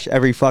DoorDash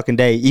every fucking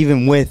day,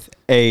 even with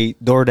a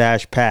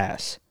DoorDash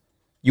pass.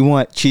 You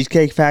want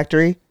Cheesecake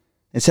Factory?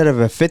 Instead of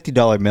a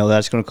 $50 meal,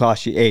 that's going to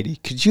cost you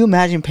 $80. Could you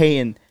imagine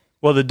paying?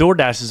 Well, the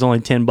DoorDash is only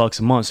 $10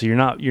 a month, so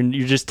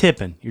you're just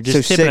tipping. You're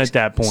just tipping at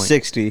that point.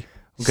 $60.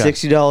 Okay.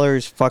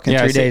 $60 fucking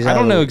 3 days. I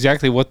don't know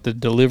exactly what the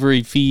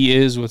delivery fee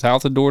is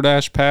without the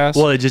DoorDash pass.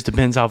 Well, it just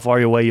depends how far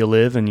away you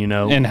live,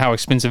 and how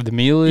expensive the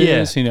meal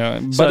is.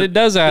 But so it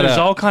does add up. There's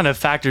all kind of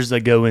factors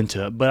that go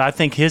into it. But I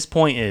think his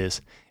point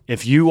is,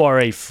 if you are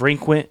a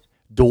frequent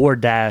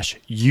DoorDash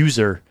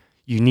user,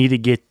 you need to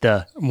get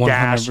the 100%.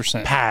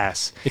 Dash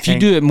pass. If you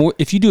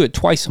do it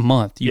twice a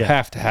month, you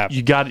have to have it.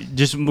 You got to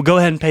just go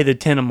ahead and pay the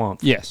 $10 a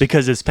month. Yes,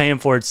 because it's paying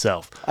for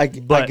itself. I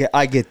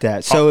get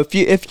that. So if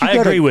you I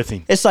agree with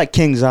him. It's like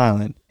Kings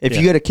Island. If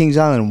you go to Kings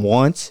Island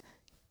once,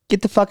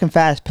 get the fucking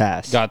fast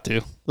pass. Got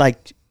to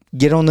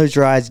get on those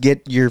rides.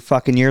 Get your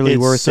fucking yearly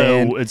worth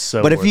in. It's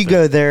so. But if you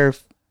go there,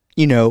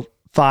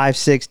 5,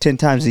 6, 10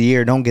 times a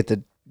year, don't get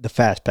the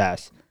fast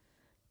pass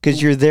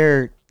because you're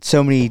there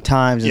so many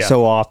times and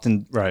so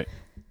often. Right.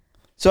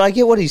 So I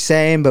get what he's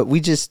saying, but we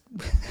just,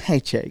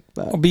 hey, Jake.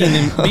 Being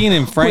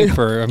in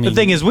Frankfurt, the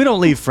thing is, we don't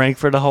leave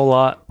Frankfurt a whole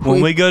lot.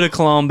 When we go to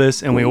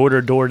Columbus and we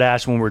order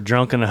DoorDash when we're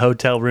drunk in a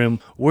hotel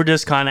room, we're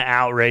just kind of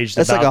outraged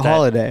about that. That's like a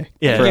holiday.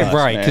 Yeah,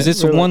 right, because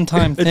it's a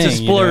one-time thing. It's a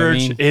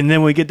splurge, and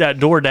then we get that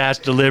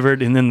DoorDash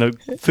delivered, and then the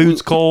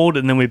food's cold,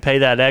 and then we pay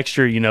that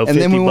extra,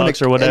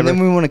 $50 or whatever. And then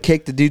we want to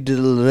kick the dude that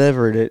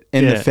delivered it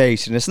in the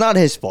face, and it's not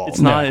his fault. It's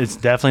not. It's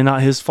definitely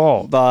not his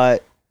fault.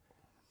 But,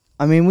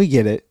 we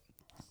get it.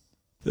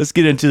 Let's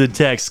get into the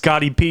text.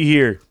 Scotty P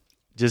here.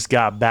 Just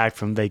got back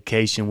from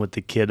vacation with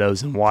the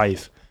kiddos and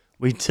wife.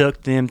 We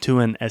took them to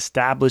an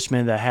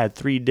establishment that had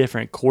 3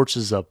 different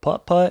courses of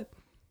putt-putt,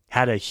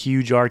 had a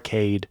huge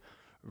arcade,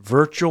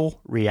 virtual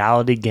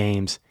reality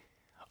games,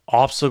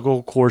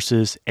 obstacle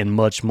courses, and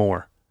much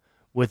more.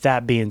 With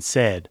that being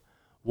said,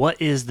 what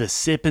is the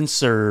Sip and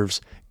Serve's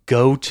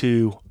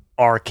go-to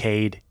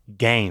arcade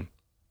game?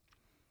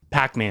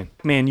 Pac-Man.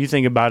 Man, you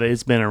think about it,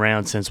 it's been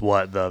around since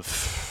what,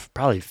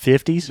 probably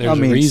 50s?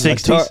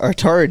 60s?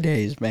 Atari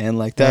days, man.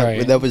 Like that.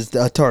 Right. That was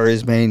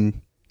Atari's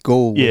main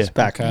goal. Was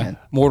Pac-Man.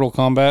 Mortal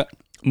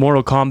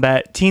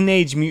Kombat.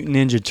 Teenage Mutant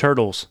Ninja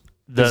Turtles.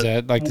 Is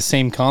that like the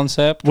same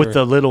concept? With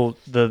the little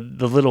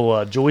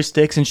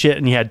joysticks and shit,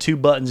 and you had 2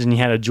 buttons and you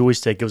had a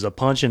joystick. It was a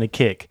punch and a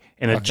kick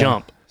and a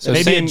jump. So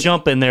maybe a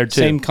jump in there too.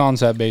 Same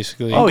concept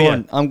basically.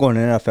 I'm going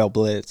NFL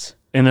Blitz.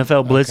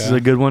 NFL Blitz is a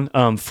good one.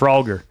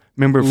 Frogger.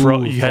 Remember,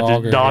 you had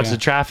to dodge the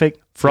traffic?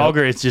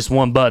 Frogger, it's just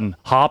one button.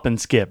 Hop and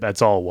skip.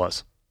 That's all it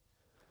was.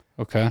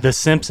 Okay. The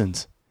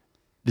Simpsons.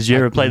 Did you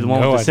ever play the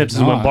one with the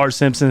Simpsons when Bart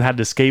Simpson had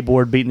the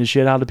skateboard beating the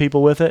shit out of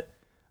people with it?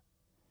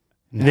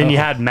 No. And then you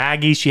had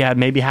Maggie. She had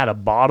a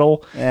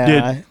bottle.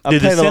 Yeah,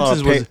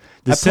 dude,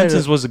 The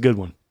Simpsons was a good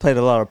one. Played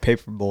a lot of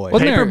Paperboy.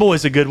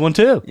 Paperboy's a good one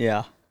too.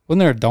 Yeah. Wasn't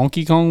there a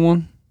Donkey Kong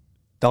one?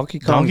 Donkey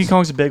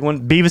Kong's a big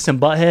one. Beavis and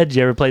Butthead. Did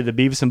you ever play the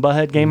Beavis and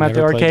Butthead game at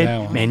the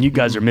arcade? Man, you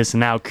guys are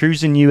missing out.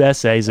 Cruising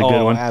USA is a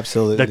good one.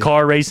 Absolutely. The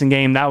car racing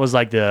game, that was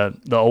like the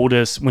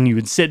oldest. When you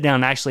would sit down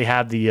and actually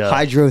have the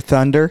Hydro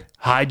Thunder.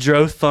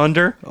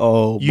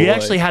 Oh, you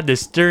actually had the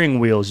steering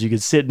wheels. You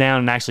could sit down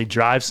and actually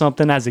drive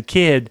something. As a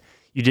kid,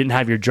 you didn't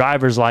have your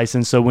driver's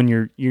license, so when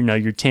you're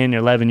 10 or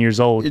 11 years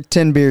old. You're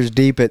 10 beers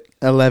deep at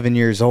 11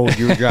 years old,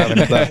 you were driving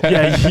a boat.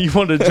 Yeah, you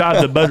wanted to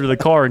drive the boat or the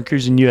car in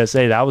Cruising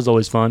USA. That was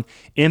always fun.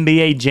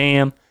 NBA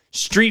Jam,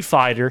 Street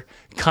Fighter,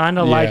 kind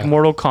of like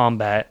Mortal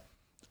Kombat.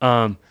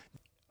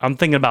 I'm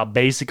thinking about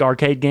basic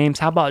arcade games.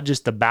 How about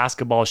just the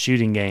basketball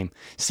shooting game?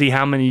 See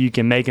how many you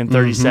can make in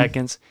 30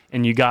 seconds,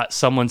 and you got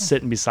someone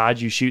sitting beside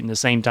you shooting the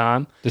same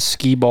time. The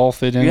skee ball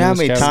fit in. You know how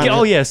many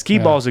times? Skee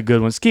ball's a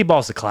good one. Skee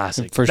ball's a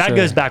classic. For that sure.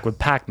 goes back with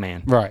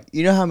Pac-Man. Right.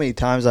 You know how many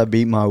times I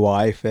beat my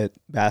wife at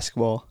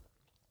basketball?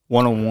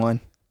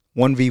 1-on-1,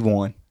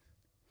 1v1.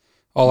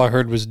 All I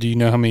heard was, do you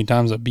know how many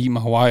times I beat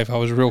my wife? I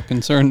was real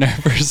concerned there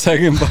for a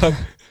second, but...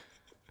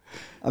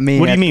 I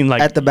mean, what do you mean,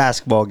 like at the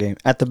basketball game?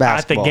 At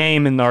the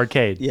game in the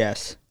arcade?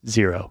 Yes.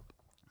 0.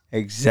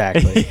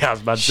 Exactly. Yeah, I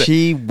was about to say.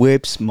 She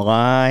whips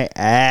my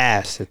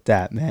ass at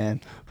that, man.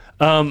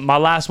 My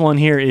last one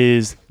here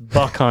is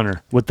Buck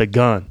Hunter with the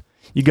gun.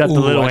 You got the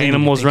little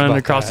animals running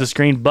across the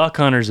screen. Buck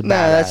Hunter's a badass. No,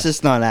 that's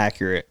just not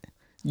accurate.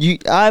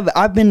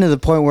 I've been to the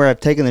point where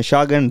I've taken the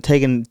shotgun and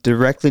taken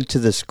directly to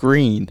the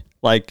screen,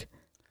 like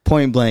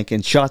point blank,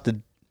 and shot the.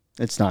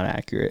 It's not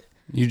accurate.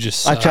 You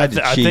just. I tried to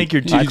cheat. I think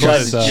you're too I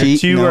tried close. to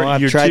cheat.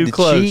 You're too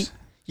close. Cheat.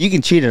 You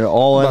can cheat at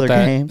all other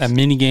games. A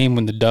mini game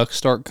when the ducks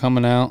start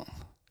coming out.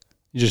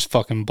 You just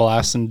fucking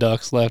blasting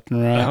ducks left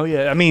and right. Oh,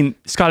 yeah. I mean,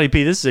 Scotty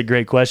P, this is a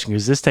great question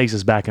because this takes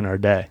us back in our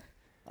day.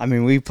 I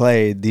mean, we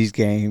played these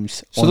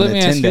games So on let me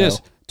ask you Nintendo.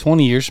 this.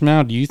 20 years from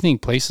now, do you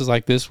think places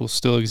like this will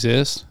still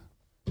exist?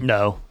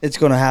 No. It's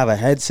going to have a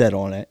headset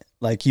on it.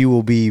 Like you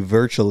will be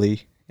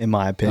virtually, in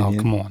my opinion.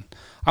 Oh, come on.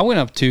 I went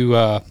up to,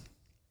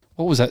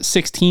 what was that,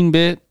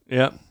 16-bit?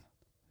 Yep.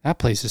 That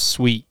place is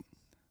sweet.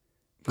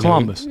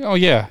 Columbus. Oh,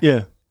 yeah.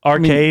 Yeah.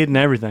 Arcade and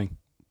everything.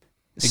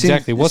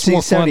 Exactly. What's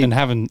more fun than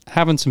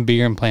having some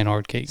beer and playing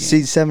arcade games?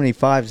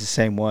 C75 is the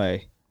same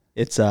way.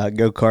 It's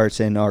go-karts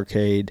and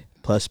arcade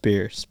plus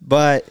beers.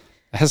 But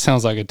That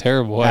sounds like a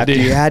terrible after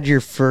idea. you had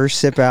your first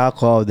sip of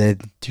alcohol, they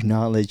do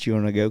not let you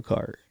on a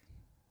go-kart.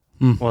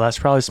 Well, that's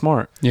probably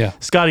smart. Yeah.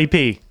 Scotty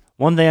P,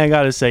 one thing I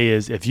got to say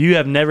is if you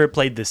have never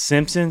played The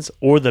Simpsons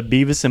or the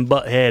Beavis and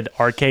Butthead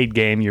arcade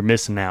game, you're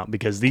missing out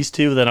because these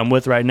two that I'm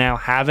with right now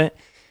haven't.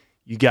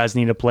 You guys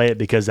need to play it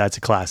because that's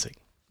a classic.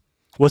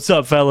 What's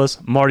up, fellas?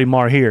 Marty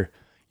Marr here.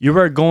 You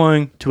are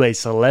going to a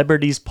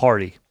celebrity's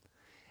party.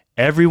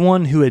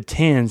 Everyone who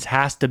attends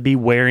has to be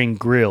wearing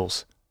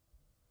grills.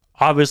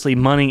 Obviously,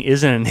 money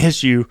isn't an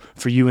issue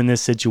for you in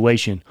this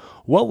situation.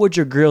 What would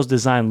your grills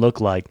design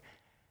look like?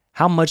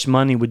 How much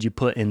money would you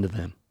put into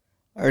them?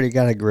 I already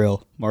got a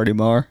grill, Marty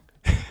Marr.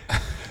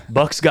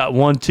 Buck's got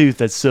one tooth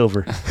that's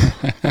silver.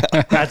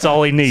 That's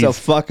all he needs. It's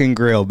a fucking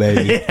grill,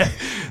 baby.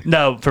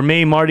 No, for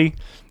me, Marty,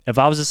 if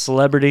I was a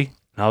celebrity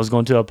and I was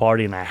going to a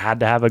party and I had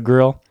to have a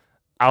grill,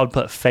 I would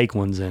put fake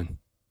ones in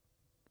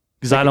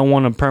because I don't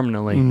want them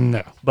permanently.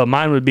 No. But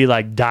mine would be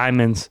like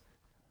diamonds,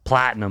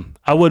 platinum.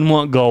 I wouldn't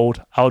want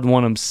gold. I would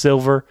want them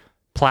silver,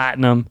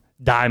 platinum,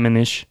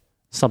 diamondish,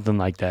 something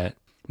like that.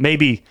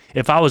 Maybe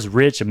if I was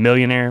rich, a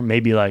millionaire,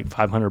 maybe like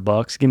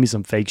 $500. Give me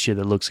some fake shit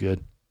that looks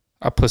good.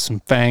 I put some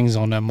fangs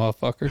on that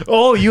motherfucker.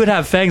 Oh, you would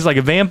have fangs like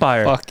a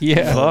vampire. Fuck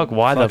yeah. Fuck,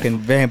 why the Fucking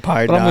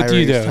Vampire But I'm with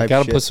you, Diaries though. type Got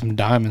to shit. put some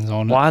diamonds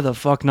on it. Why the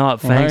fuck not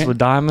fangs Right. with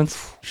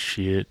diamonds?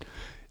 Shit.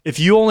 If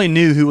you only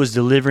knew who was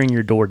delivering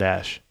your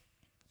DoorDash,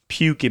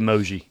 puke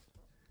emoji.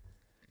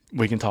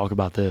 We can talk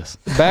about this.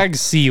 The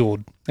bag's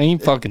sealed. They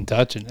ain't fucking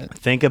touching it.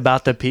 Think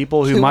about the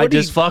people who Dude, might what do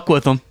just you- fuck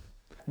with them.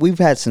 We've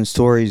had some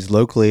stories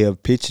locally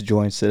of pizza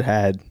joints that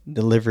had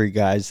delivery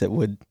guys that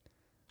would,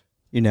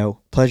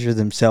 pleasure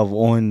themselves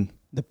on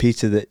the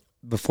pizza that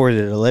before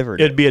they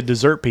delivered it. It'd be a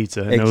dessert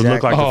pizza, and it would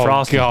look like Oh, the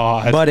frosting.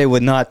 God. But it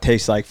would not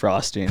taste like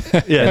frosting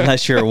Yeah.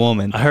 unless you're a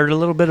woman. I heard a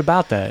little bit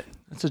about that.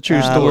 That's a true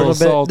A story. little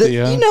salty,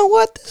 huh? You know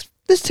what?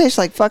 This tastes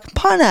like fucking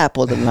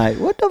pineapple tonight.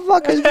 What the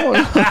fuck is going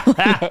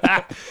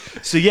on?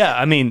 So yeah,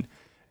 I mean,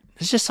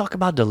 let's just talk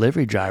about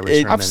delivery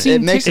drivers for a I've minute. seen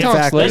It makes it TikToks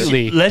factor.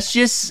 lately. Let's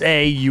just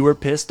say you were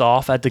pissed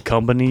off at the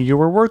company you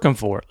were working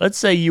for. Let's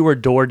say you were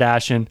door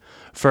dashing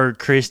for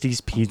Christie's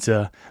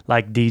Pizza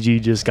like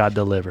DG just got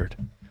delivered.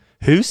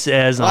 Who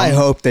says I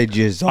hope they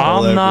just all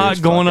over I'm not his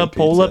going to fucking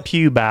pull a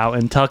pizza. pube out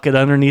and tuck it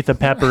underneath a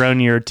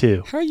pepperoni or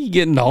two? How are you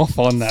getting off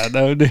on that,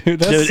 though, dude?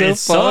 That's Dude, so it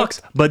fucked.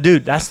 sucks. But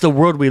dude, that's the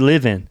world we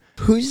live in.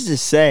 Who's to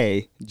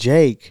say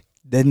Jake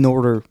didn't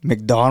order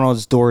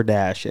McDonald's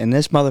DoorDash and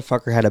this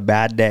motherfucker had a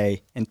bad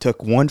day and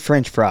took one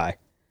French fry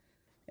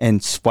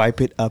and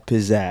swipe it up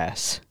his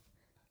ass?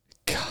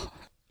 God.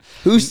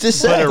 Who's to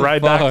say? Put it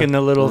right back fuck? in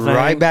the little thing.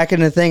 Right back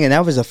in the thing, and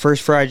that was the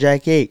first fry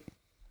Jack ate.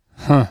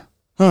 Huh.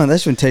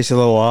 This one tastes a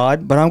little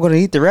odd, but I'm going to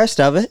eat the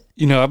rest of it.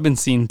 You know, I've been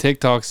seeing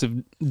TikToks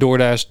of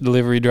DoorDash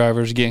delivery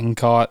drivers getting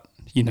caught,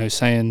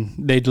 saying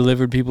they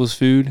delivered people's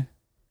food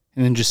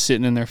and then just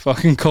sitting in their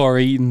fucking car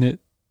eating it.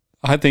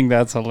 I think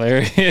that's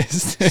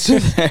hilarious.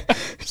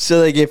 So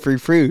they get free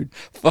food.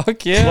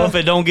 Fuck yeah. Well, if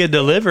it don't get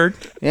delivered,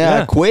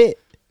 Yeah, I quit.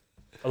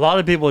 a lot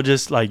of people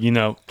just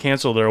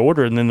cancel their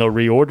order and then they'll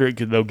reorder it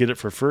because they'll get it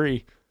for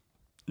free.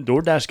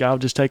 DoorDash guy will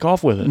just take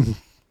off with it.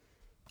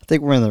 I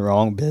think we're in the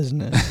wrong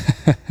business.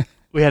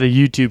 We had a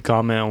YouTube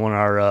comment on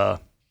our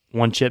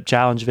one chip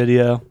challenge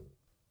video.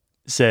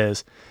 It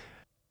says,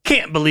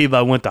 "Can't believe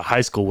I went to high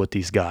school with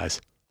these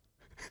guys."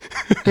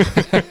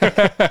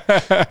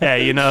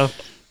 Yeah,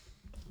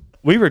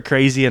 we were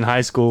crazy in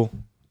high school.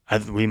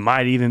 We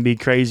might even be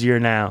crazier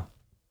now.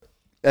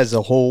 As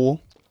a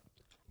whole,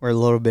 we're a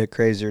little bit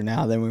crazier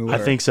now than we were. I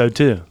think so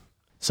too.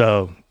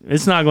 So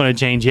it's not going to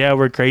change. Yeah,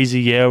 we're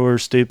crazy. Yeah, we're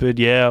stupid.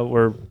 Yeah,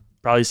 we're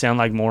probably sound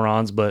like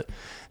morons, but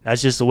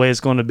that's just the way it's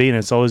going to be, and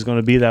it's always going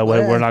to be that way.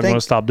 Well, We're I not think- going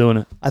to stop doing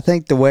it. I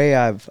think the way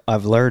I've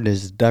learned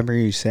is the dumber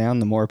you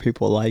sound, the more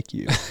people like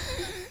you.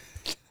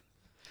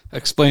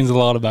 Explains a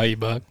lot about you,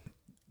 Buck.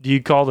 Do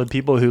you call the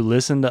people who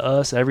listen to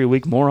us every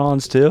week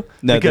morons too?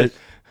 No,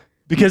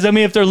 because I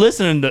mean, if they're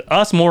listening to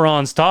us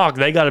morons talk,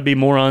 they got to be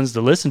morons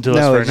to listen to us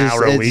for an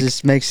hour a it week.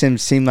 just makes them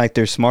seem like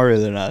they're smarter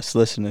than us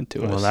listening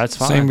to Well, us. that's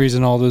fine. Same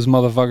reason all those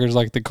motherfuckers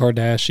like the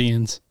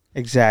Kardashians.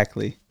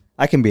 Exactly.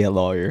 I can be a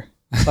lawyer.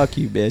 Fuck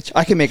you, bitch.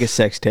 I can make a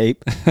sex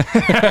tape.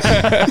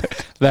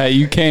 That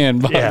you can,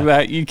 Buck. Yeah.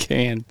 That you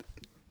can.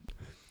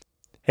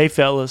 Hey,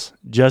 fellas,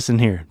 Justin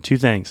here. Two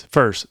things.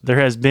 First, there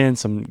has been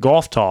some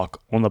golf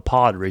talk on the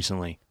pod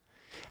recently.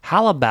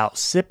 How about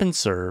sip and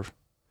serve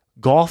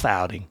golf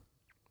outing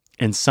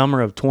in summer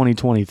of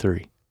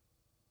 2023?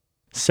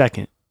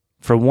 Second,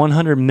 For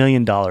 $100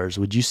 million,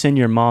 would you send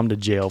your mom to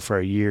jail for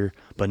a year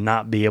but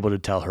not be able to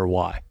tell her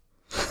why?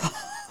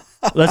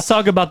 Let's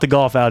talk about the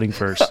golf outing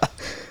first.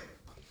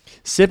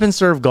 Sip and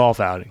serve golf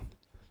outing.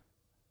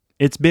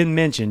 It's been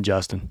mentioned,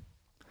 Justin.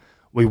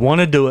 We want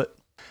to do it,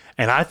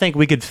 and I think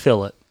we could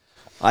fill it.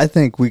 I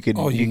think we could.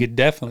 Oh, you could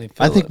definitely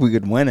fill I think it. we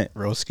could win it,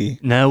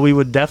 Roski. No, we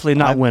would definitely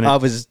not win it. I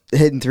was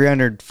hitting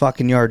 300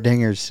 fucking yard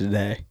dingers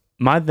today.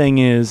 My thing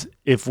is,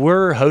 if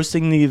we're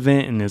hosting the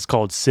event and it's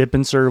called Sip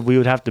and Serve, we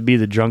would have to be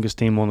the drunkest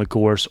team on the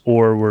course,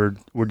 or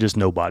we're just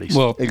nobodies.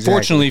 Well, Exactly.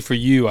 fortunately for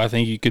you, I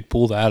think you could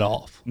pull that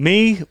off.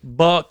 Me,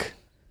 Buck,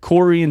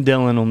 Corey, and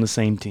Dylan on the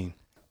same team.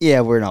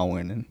 Yeah, we're not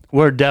winning.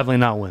 We're definitely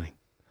not winning.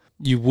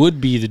 You would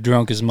be the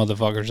drunkest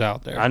motherfuckers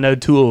out there. I know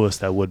two of us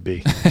that would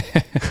be.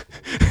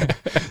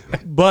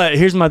 But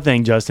here's my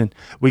thing, Justin.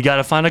 We got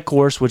to find a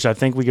course, which I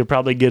think we could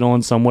probably get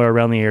on somewhere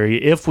around the area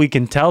if we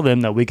can tell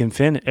them that we can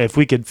finish. If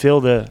we could fill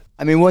the,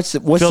 I mean, what's the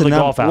Fill the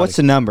golf number? outing. What's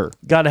the number?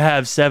 got to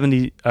have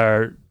 70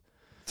 or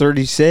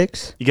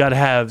 36. you got to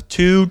have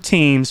 2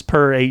 teams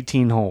per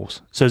 18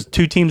 holes. So it's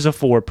 2 teams of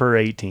 4 per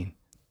 18.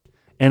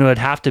 And it would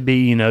have to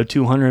be,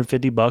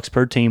 $250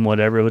 per team,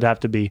 whatever it would have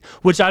to be,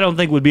 which I don't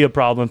think would be a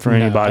problem for No,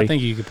 anybody. I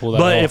think you could pull that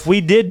But off. if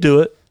we did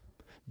do it,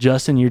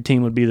 Justin, your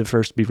team would be the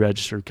first to be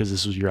registered because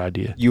this was your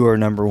idea. You are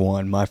number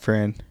one, my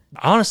friend.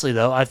 Honestly,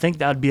 though, I think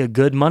that would be a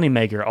good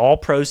moneymaker. All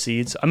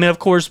proceeds. I mean, of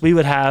course, we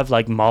would have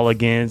like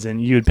mulligans, and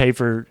you would pay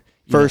for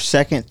First,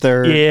 second,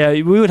 third. Yeah,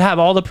 we would have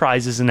all the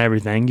prizes and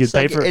everything. You'd It's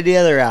pay like for any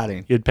other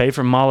outing. you'd pay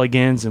for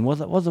mulligans and what's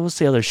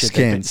the other shit?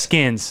 they pay? Skins.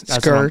 Skins.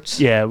 That's what I'm- Skirts.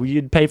 Yeah,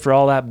 you'd pay for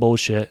all that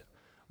bullshit.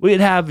 We'd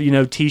have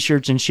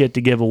T-shirts and shit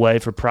to give away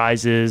for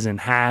prizes and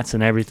hats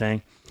and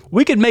everything.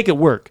 We could make it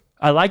work.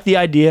 I like the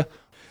idea.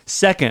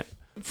 Second,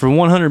 for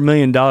 $100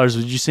 million, would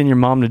you send your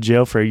mom to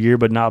jail for a year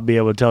but not be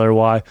able to tell her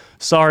why?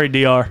 Sorry,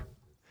 DR.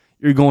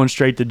 You're going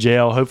straight to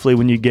jail. Hopefully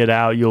when you get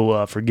out,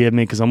 you'll forgive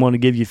me because I'm going to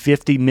give you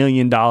 $50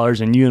 million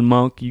and you and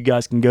Monk, you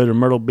guys can go to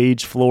Myrtle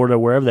Beach, Florida,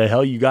 wherever the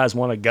hell you guys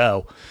want to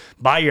go.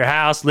 Buy your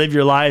house, live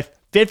your life.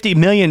 $50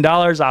 million,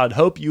 I would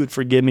hope you would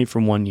forgive me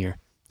for 1 year.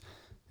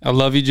 I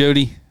love you,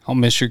 Jody. I'll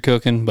miss your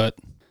cooking, but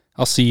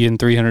I'll see you in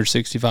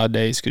 365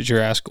 days because your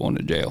ass going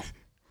to jail.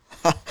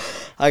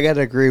 I got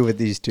to agree with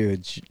these two.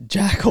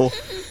 Jackal,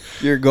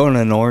 you're going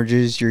on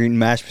oranges. You're eating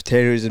mashed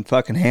potatoes and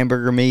fucking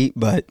hamburger meat,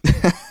 but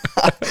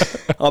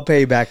I'll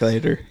pay you back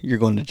later. You're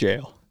going to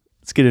jail.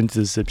 Let's get into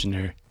the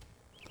Siptionary.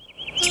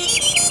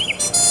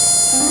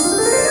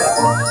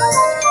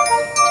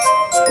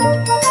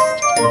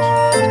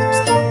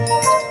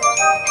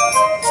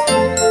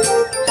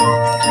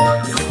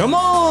 Come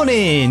on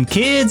in,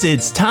 kids.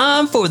 It's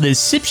time for the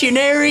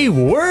Siptionary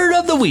Word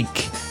of the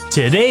Week.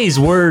 Today's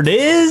word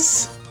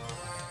is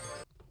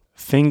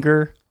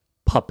finger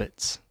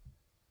puppets.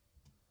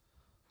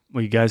 What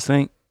do you guys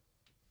think?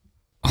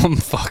 I'm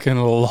fucking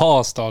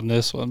lost on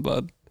this one,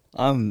 bud.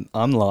 I'm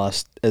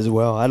lost as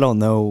well. I don't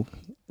know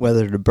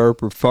whether to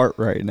burp or fart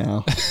right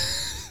now.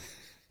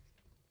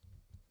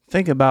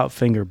 Think about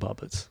finger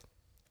puppets.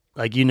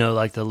 Like,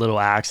 like the little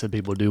acts that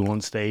people do on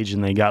stage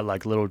and they got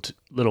like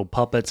little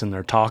puppets and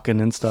they're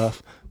talking and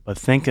stuff. But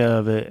think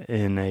of it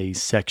in a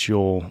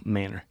sexual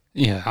manner.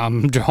 Yeah,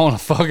 I'm drawing a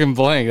fucking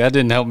blank. That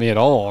didn't help me at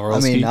all. I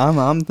mean,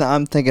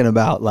 I'm thinking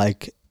about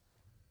like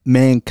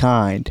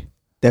Mankind,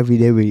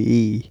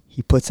 WWE.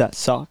 He puts that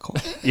sock on.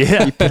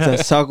 Yeah. He puts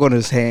that sock on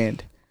his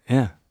hand,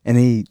 Yeah. and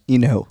he,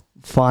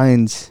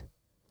 finds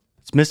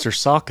It's Mr.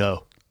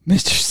 Socko.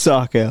 Mr.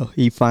 Socko.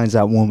 He finds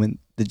that woman.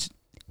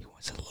 He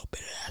wants a little bit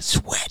of that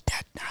sweat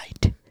that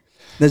night.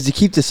 Does he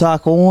keep the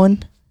sock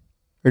on,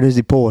 or does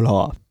he pull it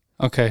off?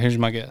 Okay, here's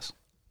my guess.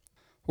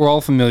 We're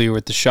all familiar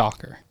with the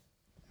shocker,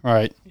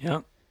 right?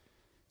 Yep.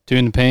 Two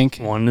in the pink,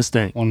 One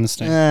distinct. one in the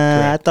stink.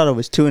 I thought it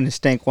was 2 in the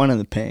stink, 1 in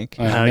the pink.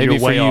 Maybe you're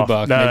for way you, off.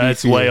 Buck. No, Maybe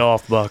that's for you. way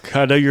off, Buck.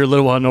 I know you're a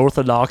little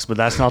unorthodox, but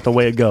that's not the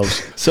way it goes.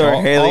 Sorry,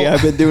 Haley,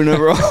 I've been doing it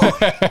wrong.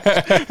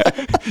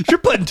 You're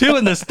putting 2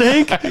 in the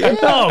stink?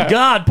 Oh,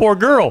 God, poor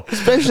girl.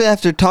 Especially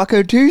after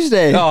Taco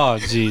Tuesday. Oh,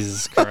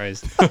 Jesus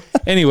Christ.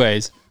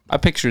 Anyways, I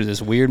picture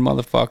this weird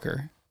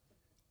motherfucker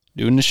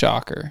doing the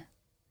shocker.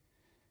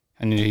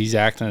 And he's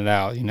acting it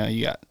out.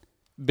 You got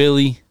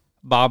Billy,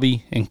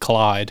 Bobby, and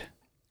Clyde.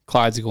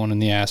 Clyde's going in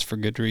the ass for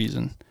good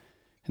reason.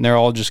 And they're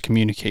all just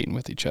communicating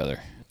with each other.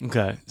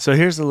 Okay, so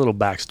here's a little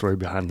backstory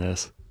behind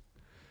this.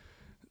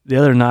 The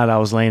other night I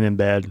was laying in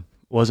bed,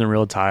 wasn't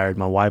real tired.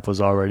 My wife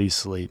was already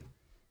asleep.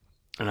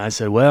 And I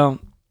said, well,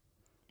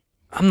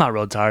 I'm not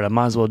real tired. I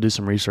might as well do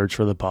some research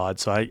for the pod.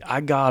 So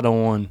I got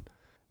on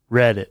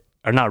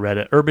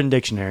Urban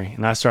Dictionary,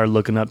 and I started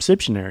looking up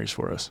Siptionaries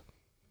for us.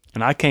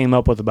 And I came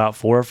up with about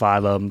 4 or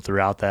 5 of them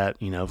throughout that,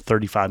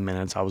 35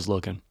 minutes I was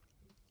looking.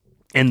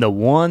 And the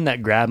one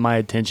that grabbed my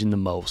attention the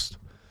most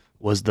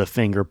was the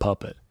finger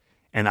puppet.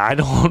 And I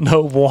don't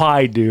know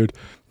why, dude,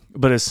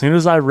 but as soon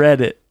as I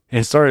read it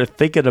and started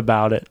thinking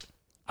about it,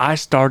 I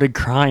started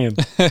crying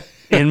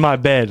in my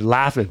bed,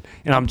 laughing.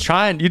 And I'm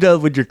trying,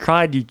 when you're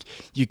crying,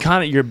 you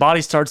kind of, your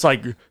body starts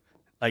like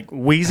like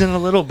wheezing a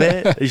little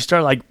bit. You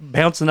start like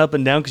bouncing up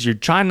and down because you're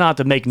trying not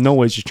to make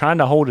noise. You're trying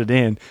to hold it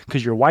in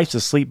because your wife's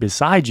asleep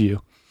beside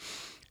you.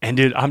 And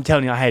dude, I'm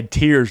telling you, I had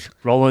tears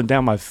rolling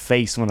down my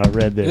face when I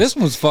read this. This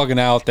was fucking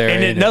out there.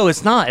 And no,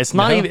 it's not. It's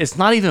not even. It's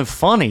not even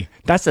funny.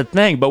 That's the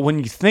thing. But when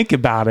you think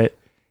about it,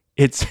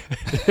 it's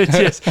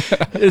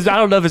I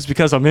don't know if it's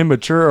because I'm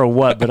immature or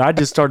what, but I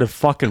just started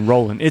fucking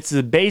rolling. It's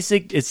the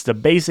basic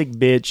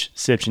bitch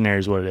ciptionary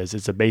is what it is.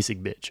 It's a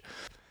basic bitch.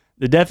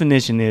 The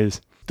definition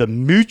is the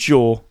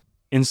mutual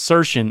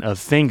insertion of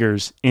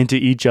fingers into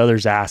each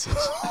other's asses.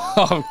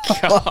 Oh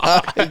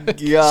God.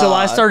 So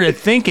I started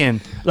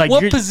thinking, like,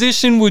 what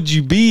position would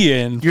you be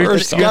in?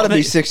 It's got to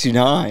be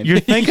 69.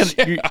 You're thinking,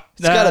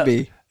 It's got to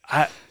be.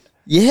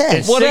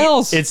 Yes. What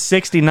else? It's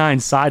 69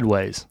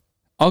 sideways.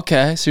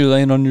 Okay, so you're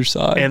laying on your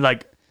side. And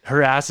like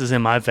her ass is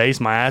in my face,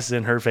 my ass is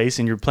in her face,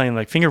 and you're playing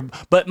like finger.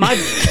 But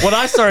what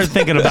I started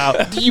thinking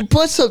about, You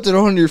put something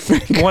on your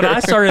finger. what I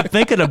started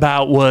thinking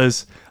about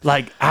was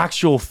like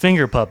actual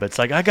finger puppets.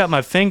 Like I got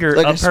my finger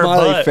Like a up her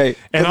smiley butt, face.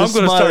 and Like a I'm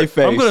gonna smiley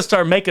start. I'm face. gonna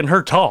start making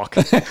her talk.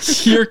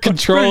 You're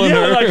controlling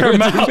her. Like her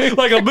mouth,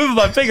 like I'm moving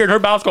my finger, and her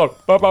mouth's going.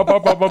 Bop, bop,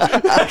 bop, bop, bop.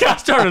 Like I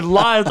started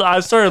lying.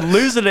 I started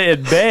losing it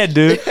in bed,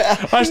 dude.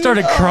 I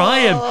started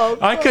crying.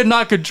 I could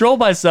not control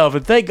myself,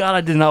 and thank God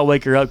I did not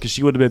wake her up because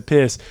she would have been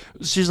pissed.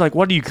 She's like,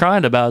 "What are you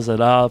crying about?" I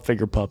said,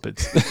 finger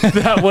puppets."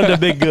 That wouldn't have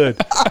been good.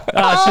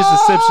 It's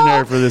just a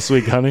ciptionary for this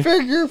week, honey.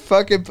 Finger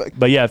fucking.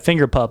 But yeah,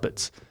 finger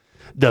puppets.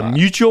 The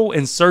mutual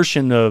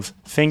insertion of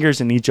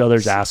fingers in each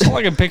other's asshole. All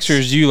I can picture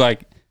is you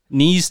like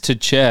knees to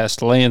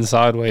chest, laying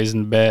sideways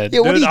in bed.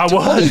 Yeah, what, Dude,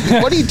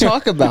 what do you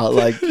talk about?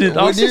 Like, Dude, I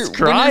when was you're, just when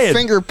you're crying.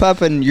 finger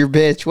pupping your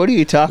bitch, what do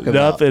you talk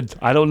about? Nothing.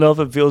 I don't know if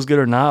it feels good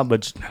or not,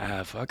 but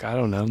fuck, I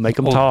don't know. Make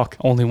them talk.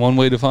 Only one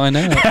way to find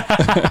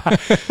out.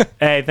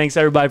 Hey, thanks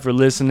everybody for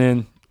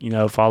listening.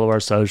 Follow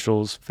our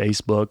socials,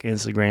 Facebook,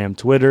 Instagram,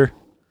 Twitter,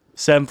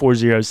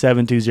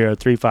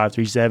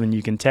 740-720-3537.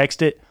 You can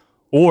text it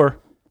or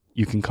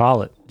you can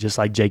call it, just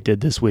like Jake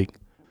did this week.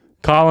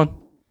 Colin,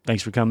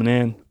 thanks for coming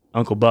in.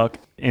 Uncle Buck,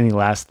 any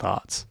last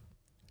thoughts?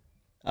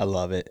 I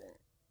love it.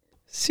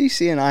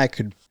 CC and I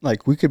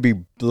we could be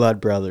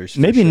blood brothers.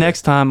 Maybe sure.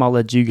 next time I'll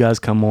let you guys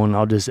come on.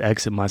 I'll just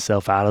exit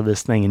myself out of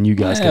this thing and you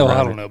guys can Well, run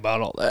I it. don't know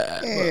about all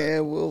that. Yeah,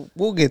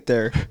 we'll get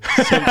there.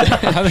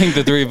 I think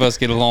the three of us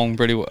get along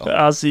pretty well.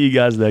 I'll see you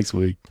guys next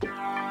week.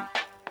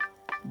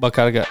 Buck,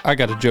 I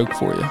got a joke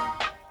for you.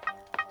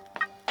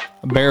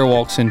 A bear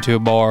walks into a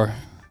bar.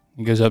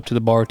 He goes up to the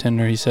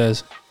bartender. He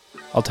says,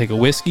 "I'll take a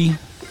whiskey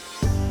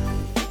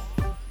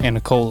and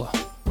a cola."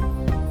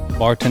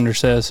 Bartender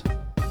says,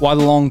 "Why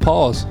the long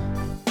pause?"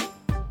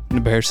 And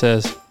the bear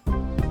says,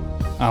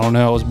 "I don't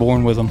know. I was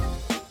born with them."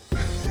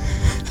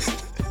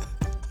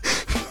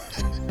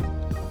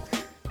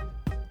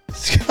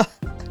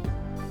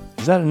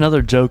 Is that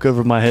another joke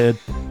over my head?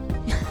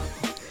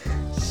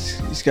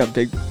 He's got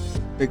big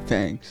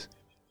fangs.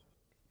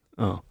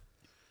 Oh.